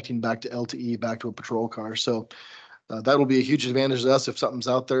 connecting back to LTE, back to a patrol car. So that will be a huge advantage to us if something's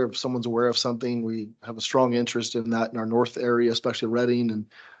out there, if someone's aware of something. We have a strong interest in that in our north area, especially Redding and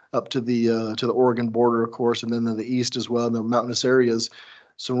up to the Oregon border, of course, and then in the east as well, in the mountainous areas.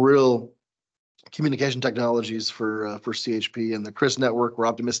 Some real communication technologies for CHP and the CRIS network. We're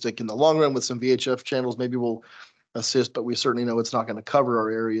optimistic in the long run with some VHF channels maybe will assist, but we certainly know it's not going to cover our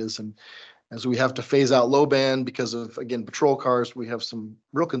areas. And as we have to phase out low band because of, again, patrol cars, we have some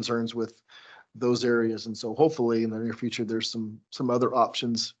real concerns with those areas. And so hopefully in the near future, there's some other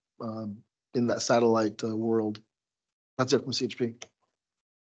options in that satellite world. That's it from CHP.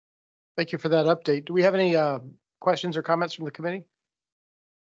 Thank you for that update. Do we have any questions or comments from the committee?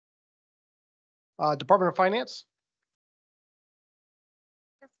 Department of Finance?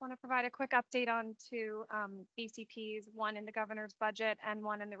 Just want to provide a quick update on two BCPs, one in the governor's budget and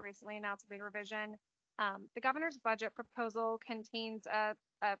one in the recently announced big revision. The governor's budget proposal contains a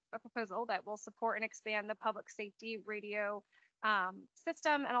proposal that will support and expand the public safety radio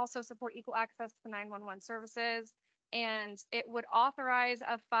system and also support equal access to 911 services. And it would authorize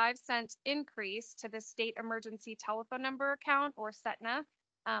a 5-cent increase to the state emergency telephone number account, or SETNA,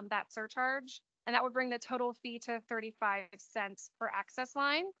 that surcharge. And that would bring the total fee to 35 cents per access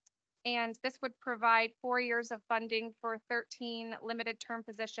line. And this would provide 4 years of funding for 13 limited term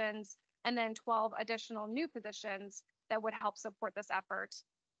positions and then 12 additional new positions that would help support this effort.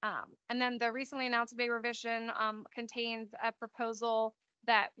 And then the recently announced big revision contains a proposal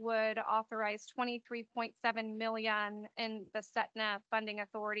that would authorize $23.7 million in the SETNA funding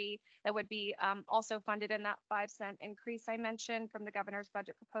authority that would be also funded in that 5-cent increase I mentioned from the governor's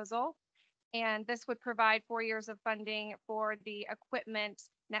budget proposal. And this would provide 4 years of funding for the equipment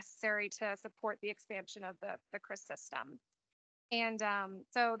necessary to support the expansion of the CRIS system. And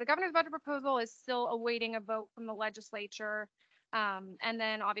so the governor's budget proposal is still awaiting a vote from the legislature. And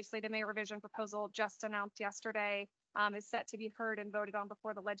then obviously the May revision proposal just announced yesterday is set to be heard and voted on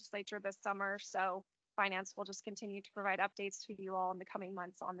before the legislature this summer. So finance will just continue to provide updates to you all in the coming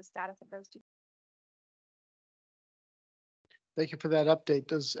months on the status of those two. Thank you for that update.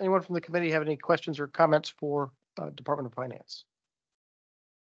 Does anyone from the committee have any questions or comments for Department of Finance?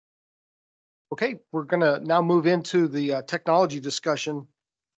 Okay, we're going to now move into the technology discussion.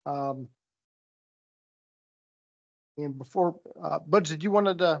 And before, Buds, did you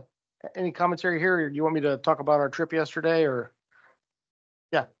wanted any commentary here, or do you want me to talk about our trip yesterday, or?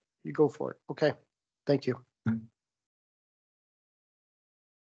 Yeah, you go for it. Okay, thank you.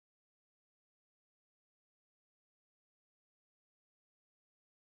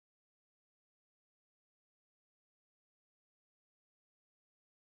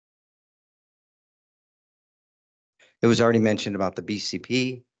 It was already mentioned about the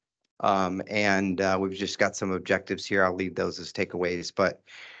BCP. And we've just got some objectives here. I'll leave those as takeaways, but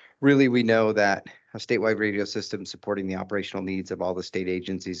really we know that a statewide radio system supporting the operational needs of all the state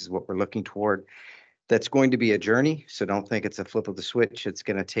agencies is what we're looking toward. That's going to be a journey, so don't think it's a flip of the switch. It's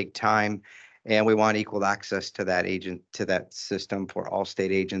going to take time, and we want equal access to that system for all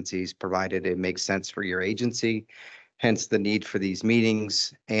state agencies, provided it makes sense for your agency, hence the need for these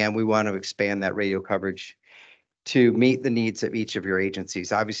meetings. And we want to expand that radio coverage to meet the needs of each of your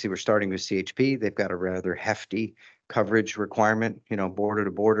agencies. Obviously, we're starting with CHP. They've got a rather hefty coverage requirement, border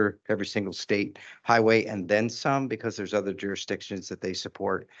to border, every single state highway, and then some, because there's other jurisdictions that they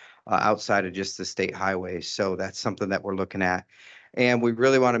support outside of just the state highways. So that's something that we're looking at. And we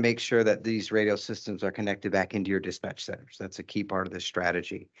really want to make sure that these radio systems are connected back into your dispatch centers. That's a key part of this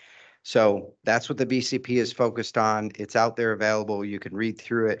strategy. So that's what the BCP is focused on. It's out there available. You can read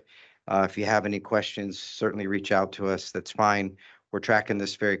through it. If you have any questions, certainly reach out to us. That's fine. We're tracking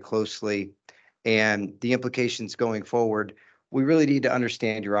this very closely. And the implications going forward, we really need to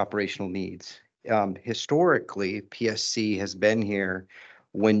understand your operational needs. Historically, PSC has been here.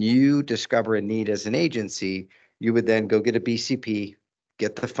 When you discover a need as an agency, you would then go get a BCP,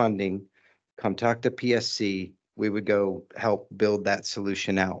 get the funding, come talk to PSC. We would go help build that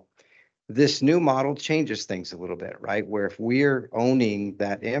solution out. This new model changes things a little bit, right? Where if we're owning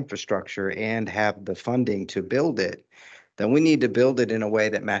that infrastructure and have the funding to build it, then we need to build it in a way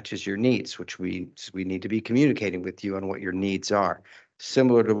that matches your needs, which we need to be communicating with you on what your needs are,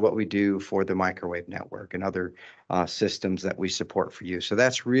 similar to what we do for the microwave network and other systems that we support for you. So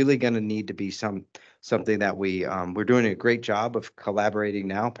that's really going to need to be something that we're doing a great job of collaborating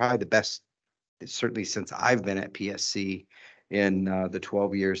now, probably the best, certainly since I've been at PSC in the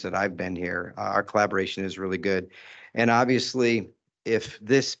 12 years that I've been here. Our collaboration is really good. And obviously, if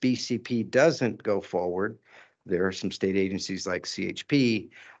this BCP doesn't go forward, there are some state agencies like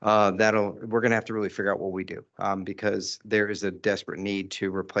CHP we're going to have to really figure out what we do because there is a desperate need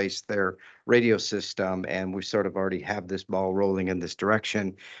to replace their radio system. And we sort of already have this ball rolling in this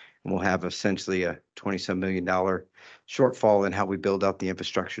direction. And we'll have essentially a $20-some million shortfall in how we build out the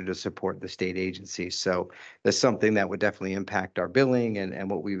infrastructure to support the state agencies. So that's something that would definitely impact our billing and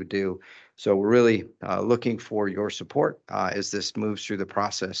what we would do. So we're really looking for your support as this moves through the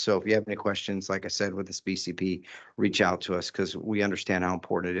process. So if you have any questions, like I said, with this BCP, reach out to us because we understand how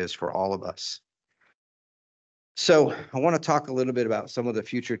important it is for all of us. So I want to talk a little bit about some of the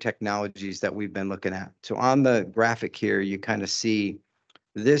future technologies that we've been looking at. So on the graphic here, you kind of see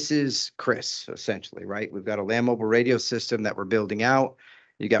this is Chris, essentially, right? We've got a land mobile radio system that we're building out.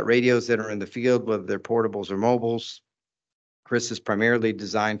 You got radios that are in the field, whether they're portables or mobiles. Chris is primarily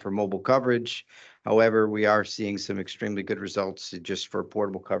designed for mobile coverage. However, we are seeing some extremely good results just for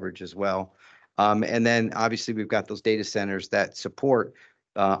portable coverage as well. And then obviously we've got those data centers that support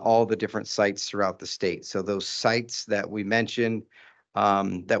all the different sites throughout the state. So those sites that we mentioned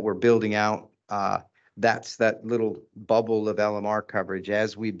that we're building out, that's that little bubble of LMR coverage.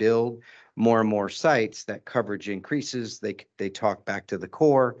 As we build more and more sites, that coverage increases. They talk back to the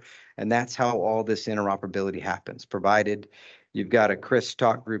core, and that's how all this interoperability happens, provided you've got a Chris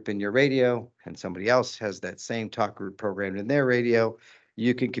talk group in your radio and somebody else has that same talk group programmed in their radio.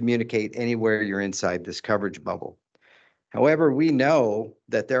 You can communicate anywhere you're inside this coverage bubble. However, we know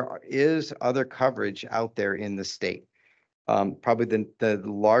that there is other coverage out there in the state. Probably the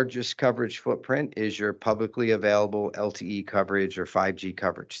largest coverage footprint is your publicly available LTE coverage or 5G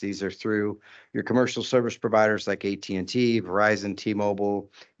coverage. These are through your commercial service providers like AT&T, Verizon,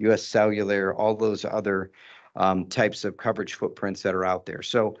 T-Mobile, US Cellular, all those other types of coverage footprints that are out there.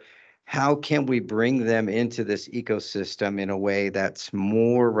 So how can we bring them into this ecosystem in a way that's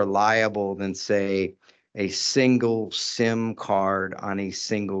more reliable than, say, a single SIM card on a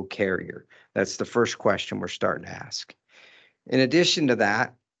single carrier? That's the first question we're starting to ask. In addition to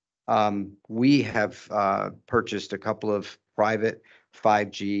that, we have purchased a couple of private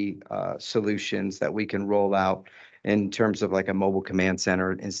 5G solutions that we can roll out in terms of like a mobile command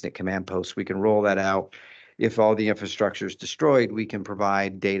center, an instant command post. We can roll that out. If all the infrastructure is destroyed, we can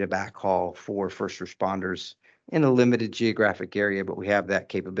provide data backhaul for first responders in a limited geographic area, but we have that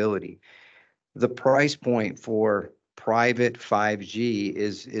capability. The price point for private 5G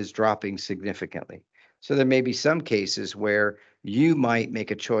is dropping significantly. So there may be some cases where you might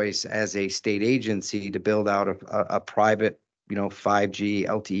make a choice as a state agency to build out a private, 5G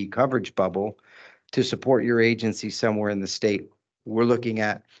LTE coverage bubble to support your agency somewhere in the state. We're looking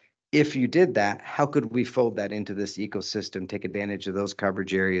at, if you did that, how could we fold that into this ecosystem, take advantage of those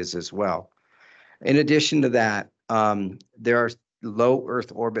coverage areas as well? In addition to that, there are low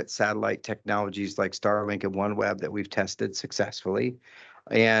Earth orbit satellite technologies like Starlink and OneWeb that we've tested successfully.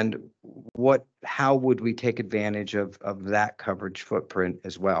 And how would we take advantage of that coverage footprint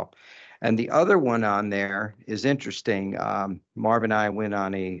as well? And the other one on there is interesting. Marv and I went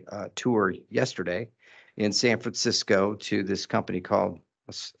on a tour yesterday in San Francisco to this company called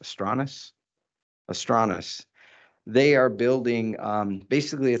Astronis. They are building,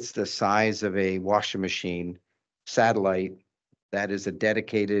 basically it's the size of a washing machine satellite that is a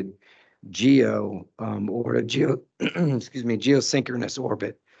dedicated geosynchronous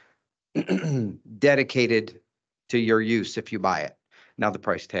orbit dedicated to your use if you buy it. Now the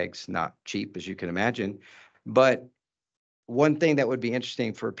price tag's not cheap, as you can imagine, but one thing that would be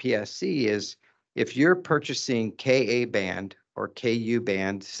interesting for PSC is if you're purchasing Ka band or Ku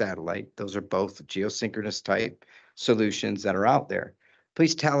band satellite, those are both geosynchronous type solutions that are out there.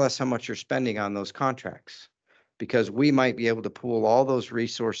 Please tell us how much you're spending on those contracts, because we might be able to pool all those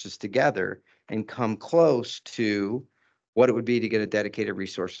resources together and come close to what it would be to get a dedicated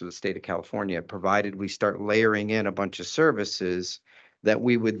resource to the state of California, provided we start layering in a bunch of services that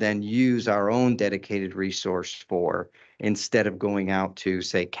we would then use our own dedicated resource for, instead of going out to,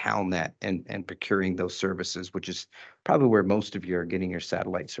 say, CalNet and procuring those services, which is probably where most of you are getting your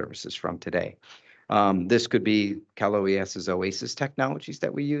satellite services from today. This could be Cal OES's OASIS technologies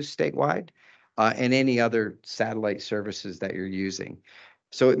that we use statewide, and any other satellite services that you're using.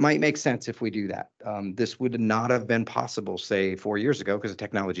 So it might make sense if we do that. This would not have been possible, say, 4 years ago, because the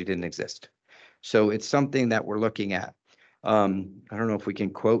technology didn't exist. So it's something that we're looking at. I don't know if we can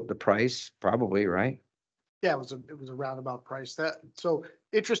quote the price, probably, right? Yeah, it was a roundabout price. So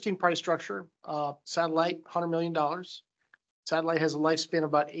interesting price structure. Satellite, $100 million. Satellite has a lifespan of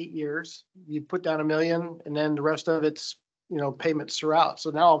about 8 years. You put down $1 million, and then the rest of it's, payments throughout. So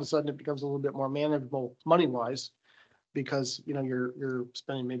now all of a sudden it becomes a little bit more manageable money wise, because you're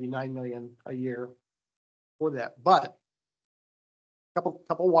spending maybe $9 million a year for that. But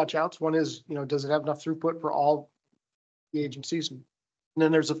couple watch outs. One is, does it have enough throughput for all the agencies? And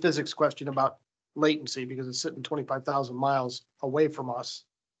then there's a physics question about latency, because it's sitting 25,000 miles away from us.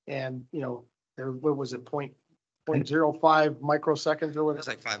 And, what was it, 0.05 microseconds or whatever? It's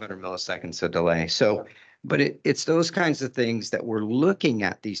like 500 milliseconds of delay. So, but it's those kinds of things that we're looking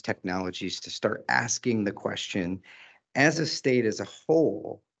at these technologies to start asking the question, as a state as a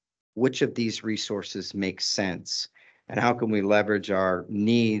whole, which of these resources make sense? And how can we leverage our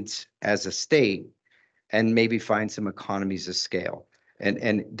needs as a state and maybe find some economies of scale?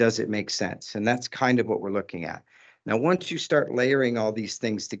 And does it make sense? And that's kind of what we're looking at. Now, once you start layering all these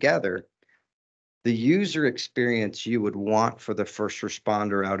things together, the user experience you would want for the first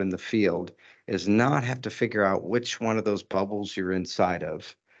responder out in the field is not have to figure out which one of those bubbles you're inside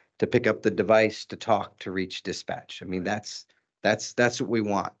of to pick up the device to talk to reach dispatch. I mean, that's what we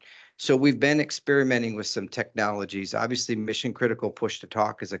want. So we've been experimenting with some technologies. Obviously, mission critical push to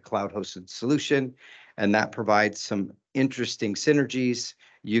talk is a cloud hosted solution, and that provides some interesting synergies.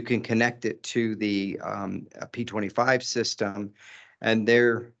 You can connect it to the P25 system. And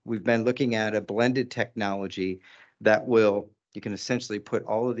there, we've been looking at a blended technology that you can essentially put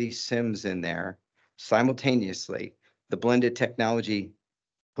all of these SIMs in there simultaneously. The blended technology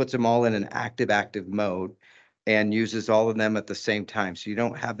puts them all in an active mode and uses all of them at the same time. So you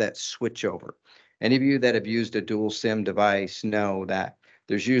don't have that switch over. Any of you that have used a dual SIM device know that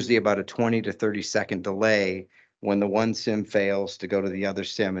there's usually about a 20 to 30 second delay when the one SIM fails to go to the other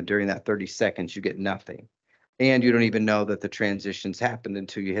SIM. And during that 30 seconds, you get nothing. And you don't even know that the transition's happened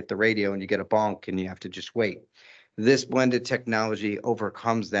until you hit the radio and you get a bonk and you have to just wait. This blended technology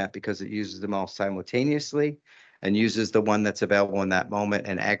overcomes that because it uses them all simultaneously and uses the one that's available in that moment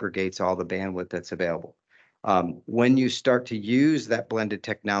and aggregates all the bandwidth that's available. When you start to use that blended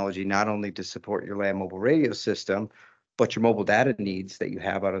technology, not only to support your land mobile radio system, but your mobile data needs that you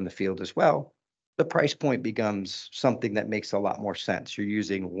have out in the field as well, the price point becomes something that makes a lot more sense. You're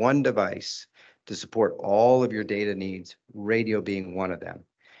using one device to support all of your data needs, radio being one of them.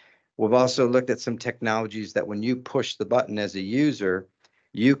 We've also looked at some technologies that when you push the button as a user,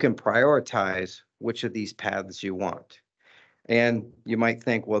 you can prioritize which of these paths you want. And you might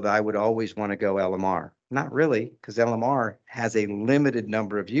think, well, I would always want to go LMR. Not really, because LMR has a limited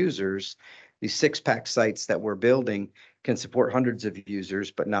number of users. These 6-pack sites that we're building can support hundreds of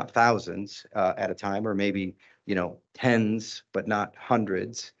users, but not thousands at a time, or maybe, tens, but not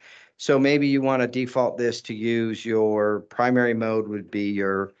hundreds. So maybe you want to default this to use your primary mode would be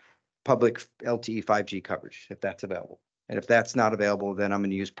your public LTE 5G coverage, if that's available. And if that's not available, then I'm going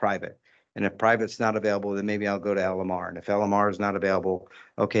to use private. And if private's not available, then maybe I'll go to LMR. And if LMR is not available,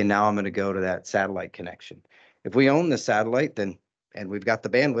 okay, now I'm going to go to that satellite connection. If we own the satellite, then and we've got the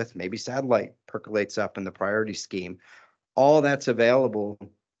bandwidth, maybe satellite percolates up in the priority scheme. All that's available.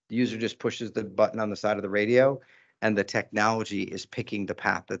 The user just pushes the button on the side of the radio, and the technology is picking the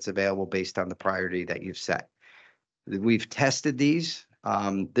path that's available based on the priority that you've set. We've tested these.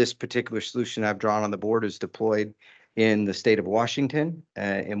 This particular solution I've drawn on the board is deployed in the state of Washington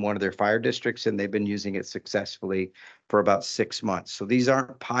in one of their fire districts, and they've been using it successfully for about 6 months. So these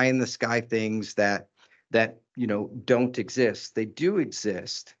aren't pie in the sky things that don't exist. They do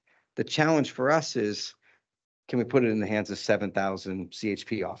exist. The challenge for us is, can we put it in the hands of 7,000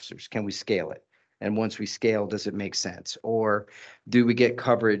 CHP officers? Can we scale it? And once we scale, does it make sense? Or do we get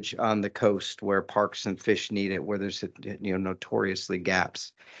coverage on the coast where parks and fish need it, where there's notoriously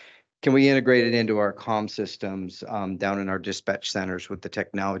gaps? Can we integrate it into our comm systems down in our dispatch centers with the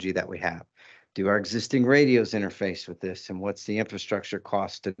technology that we have? Do our existing radios interface with this? And what's the infrastructure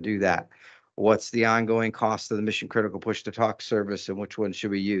cost to do that? What's the ongoing cost of the mission critical push to talk service, and which one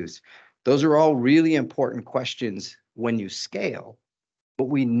should we use? Those are all really important questions when you scale, but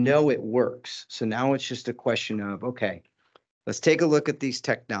we know it works. So now it's just a question of, okay, let's take a look at these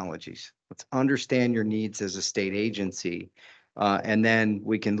technologies. Let's understand your needs as a state agency. And then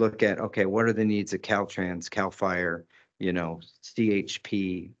we can look at, okay, what are the needs of Caltrans, Cal Fire,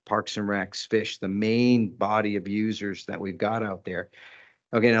 CHP, Parks and Recs, Fish, the main body of users that we've got out there.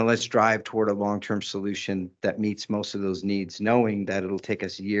 Okay, now let's drive toward a long-term solution that meets most of those needs, knowing that it'll take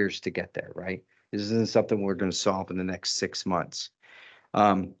us years to get there, right? This isn't something we're going to solve in the next 6 months.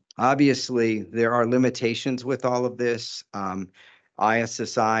 Obviously, there are limitations with all of this.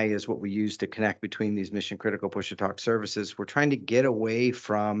 ISSI is what we use to connect between these mission critical push-to-talk services. We're trying to get away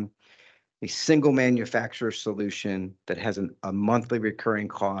from a single manufacturer solution that has a monthly recurring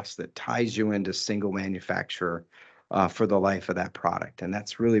cost that ties you into single manufacturer for the life of that product. And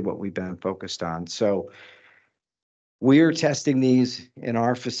that's really what we've been focused on. So we're testing these in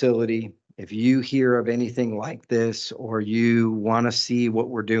our facility. If you hear of anything like this, or you want to see what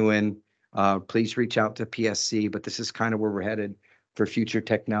we're doing, please reach out to PSC, but this is kind of where we're headed for future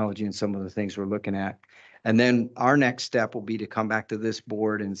technology and some of the things we're looking at. And then our next step will be to come back to this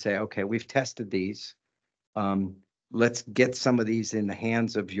board and say, okay, we've tested these. Let's get some of these in the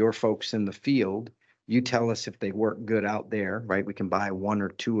hands of your folks in the field. You tell us if they work good out there, right? We can buy 1 or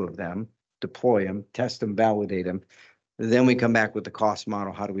 2 of them, deploy them, test them, validate them. Then we come back with the cost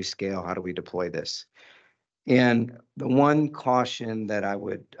model. How do we scale? How do we deploy this? And the one caution that I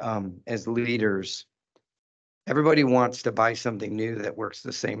would, as leaders, everybody wants to buy something new that works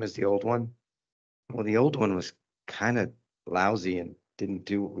the same as the old one. Well, the old one was kind of lousy and didn't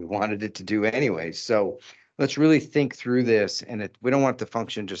do what we wanted it to do anyway. So let's really think through this. And we don't want it to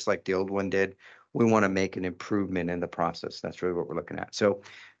function just like the old one did. We want to make an improvement in the process. That's really what we're looking at. So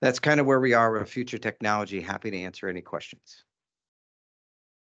that's kind of where we are with future technology. Happy to answer any questions.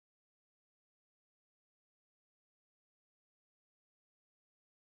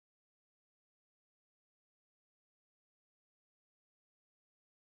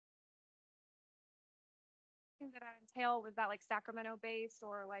 That entail, was that like Sacramento based,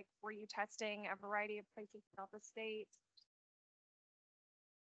 or like were you testing a variety of places throughout the state?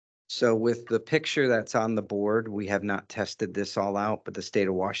 So with the picture that's on the board, we have not tested this all out, but the state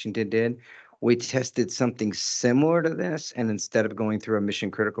of Washington did. We tested something similar to this, and instead of going through a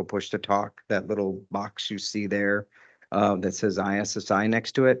mission critical push to talk, that little box you see there that says ISSI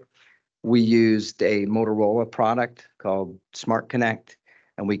next to it, we used a Motorola product called Smart Connect,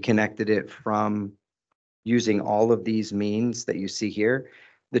 and we connected it from using all of these means that you see here.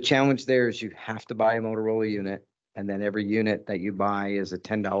 The challenge there is you have to buy a Motorola unit, and then every unit that you buy is a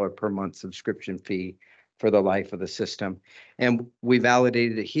 $10 per month subscription fee for the life of the system. And we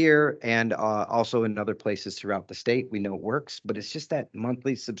validated it here and also in other places throughout the state. We know it works, but it's just that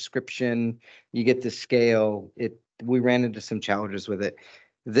monthly subscription. You get to scale it. We ran into some challenges with it.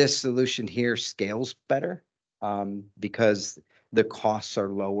 This solution here scales better because the costs are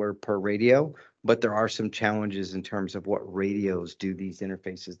lower per radio, but there are some challenges in terms of what radios do these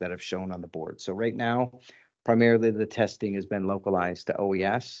interfaces that have shown on the board. So right now, primarily the testing has been localized to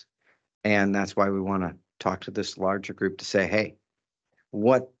OES. And that's why we want to talk to this larger group to say, hey,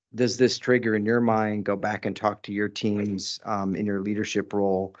 what does this trigger in your mind? Go back and talk to your teams in your leadership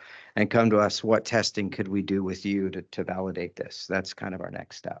role and come to us. What testing could we do with you to validate this? That's kind of our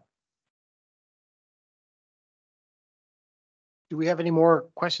next step. Do we have any more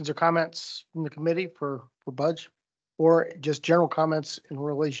questions or comments from the committee for Budge? Or just general comments in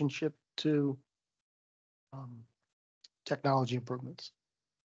relationship to technology improvements?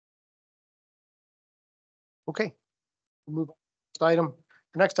 Okay, we'll move on to the next item.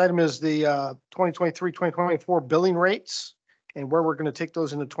 The next item is the 2023-2024 billing rates and where we're going to take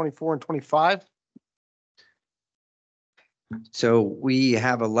those into 24 and 25. So we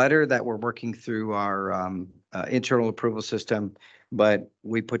have a letter that we're working through our internal approval system, but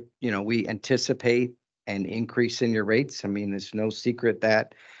we put, we anticipate an increase in your rates. I mean, it's no secret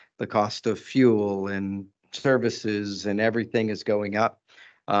that the cost of fuel and services and everything is going up.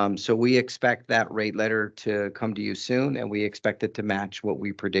 So we expect that rate letter to come to you soon, and we expect it to match what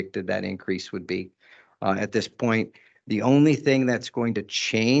we predicted that increase would be. At this point, the only thing that's going to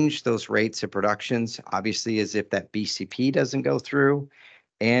change those rates of productions, obviously, is if that BCP doesn't go through,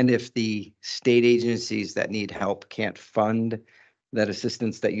 and if the state agencies that need help can't fund that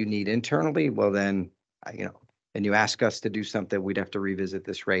assistance that you need internally, well then, and you ask us to do something, we'd have to revisit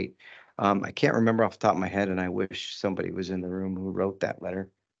this rate. I can't remember off the top of my head, and I wish somebody was in the room who wrote that letter.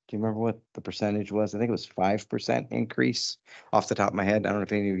 Do you remember what the percentage was? I think it was 5% increase off the top of my head. I don't know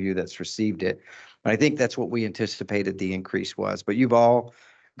if any of you that's received it, but I think that's what we anticipated the increase was. But you've all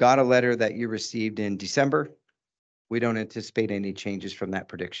got a letter that you received in December. We don't anticipate any changes from that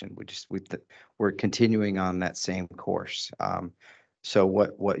prediction. We're continuing on that same course. So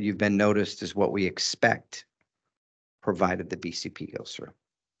what you've been noticed is what we expect, provided the BCP goes through.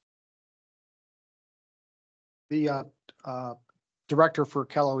 The director for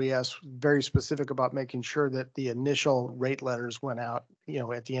Cal OES very specific about making sure that the initial rate letters went out,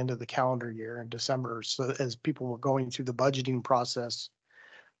 at the end of the calendar year in December. So as people were going through the budgeting process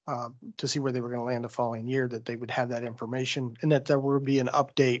to see where they were going to land the following year, that they would have that information, and that there would be an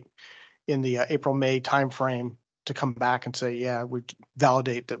update in the April-May timeframe to come back and say, yeah, we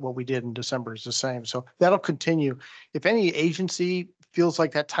validate that what we did in December is the same. So that'll continue. If any agency feels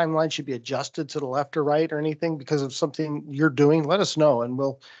like that timeline should be adjusted to the left or right or anything because of something you're doing, let us know, and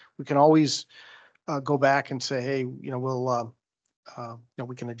we can always go back and say, hey, we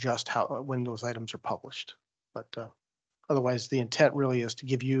can adjust when those items are published. But otherwise, the intent really is to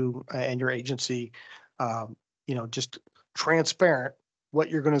give you and your agency, just transparent what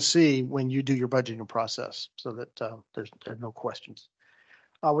you're going to see when you do your budgeting process, so that there's no questions.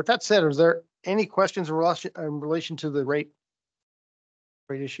 With that said, is there any questions in relation to the rate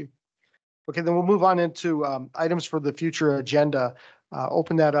issue? Okay, then we'll move on into items for the future agenda.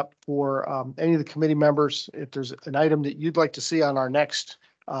 Open that up for any of the committee members. If there's an item that you'd like to see on our next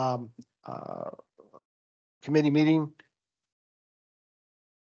committee meeting,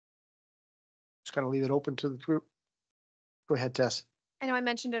 just kind of leave it open to the group. Go ahead, Tess. I know I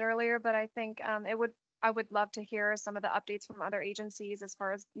mentioned it earlier, but I think I would love to hear some of the updates from other agencies as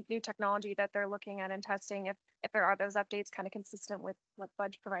far as new technology that they're looking at and testing, if there are those updates kind of consistent with what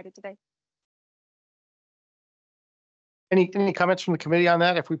Budge provided today. Any comments from the committee on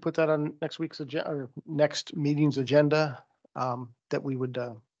that? If we put that on next week's agenda or next meeting's agenda, that we would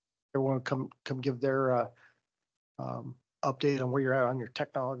everyone come give their update on where you're at on your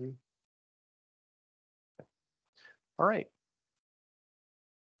technology. All right.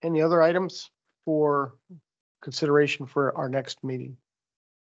 Any other items for consideration for our next meeting?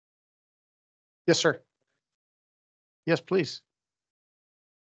 Yes, sir. Yes, please.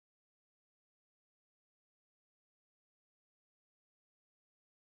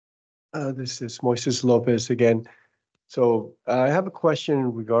 This is Moises Lopez again. So I have a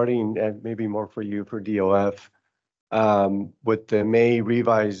question regarding, and maybe more for you, for DOF. With the May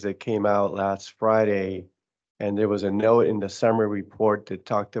revise that came out last Friday, and there was a note in the summary report that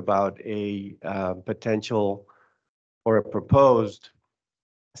talked about a potential or a proposed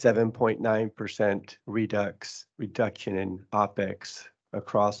 7.9% reduction in OpEx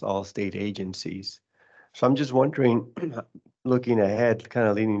across all state agencies. So I'm just wondering, looking ahead, kind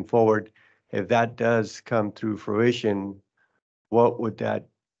of leaning forward, if that does come to fruition, what would that,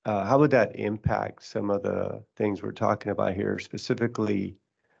 how would that impact some of the things we're talking about here, specifically,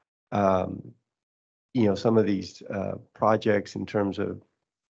 some of these projects in terms of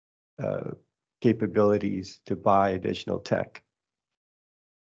capabilities to buy additional tech?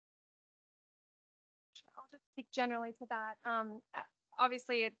 I'll just speak generally to that.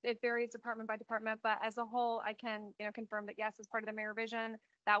 Obviously, it varies department by department, but as a whole, I can confirm that yes, as part of the mayor vision,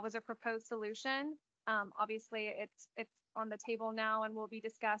 that was a proposed solution. Obviously, it's on the table now and will be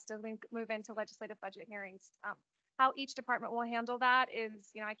discussed as we move into legislative budget hearings. How each department will handle that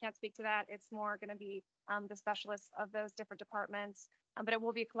is, I can't speak to that. It's more going to be the specialists of those different departments, but it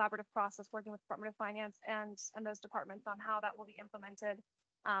will be a collaborative process working with Department of Finance and those departments on how that will be implemented.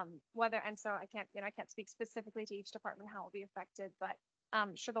 So I can't speak specifically to each department how it will be affected, but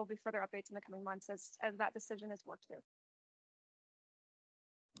I'm sure there'll be further updates in the coming months as that decision is worked through.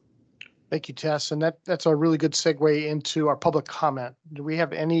 Thank you, Tess. And that's a really good segue into our public comment. Do we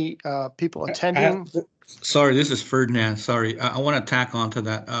have any people attending? Sorry, this is Ferdinand. Sorry, I want to tack on to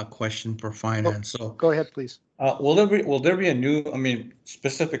that question for finance. So Go ahead, please. will there be a new, I mean,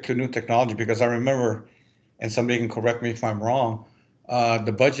 specific to new technology? Because I remember, and somebody can correct me if I'm wrong,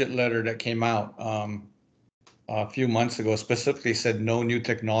 the budget letter that came out a few months ago specifically said no new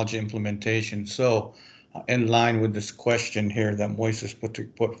technology implementation. So in line with this question here that Moises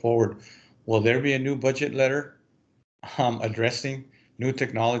put forward, will there be a new budget letter addressing new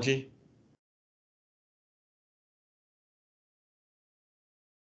technology?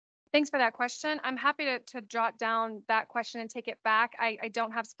 Thanks for that question. I'm happy to jot down that question and take it back. I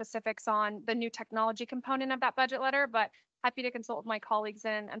don't have specifics on the new technology component of that budget letter, but happy to consult with my colleagues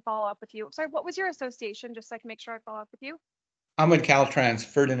and follow up with you. Sorry, what was your association, just so I can make sure I follow up with you? I'm at Caltrans,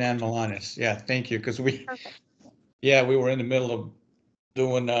 Ferdinand Milanes. Yeah, thank you. Because Perfect. yeah, we were in the middle of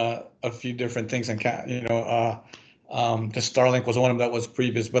doing a few different things, and the Starlink was one of them that was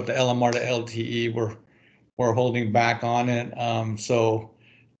previous, but the LMR to LTE we're holding back on it.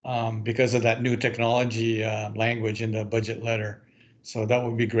 Because of that new technology language in the budget letter. So that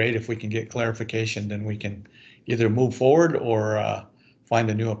would be great if we can get clarification, then we can either move forward or find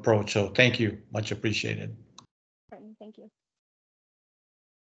a new approach. So thank you, much appreciated. Thank you.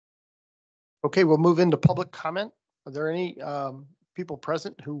 Okay, we'll move into public comment. Are there any people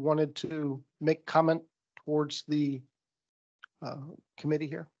present who wanted to make comment towards the committee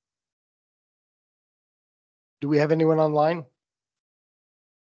here? Do we have anyone online?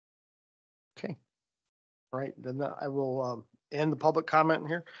 Okay. All right, then I will end the public comment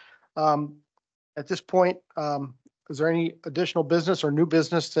here. At this point, is there any additional business or new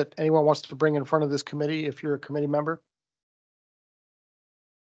business that anyone wants to bring in front of this committee if you're a committee member?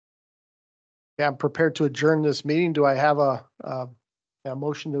 Yeah, I'm prepared to adjourn this meeting. Do I have a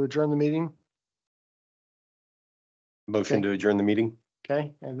motion to adjourn the meeting? Motion to adjourn the meeting.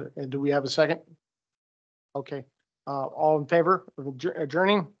 Okay, and do we have a second? Okay, all in favor of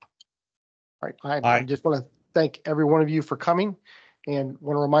adjourning? All right, I just want to thank every one of you for coming, and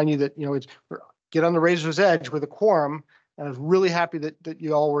want to remind you that, it's get on the razor's edge with a quorum. And I was really happy that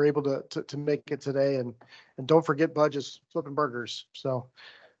you all were able to make it today, and don't forget Budge's Flipping Burgers. So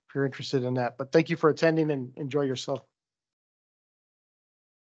if you're interested in that, but thank you for attending and enjoy yourself.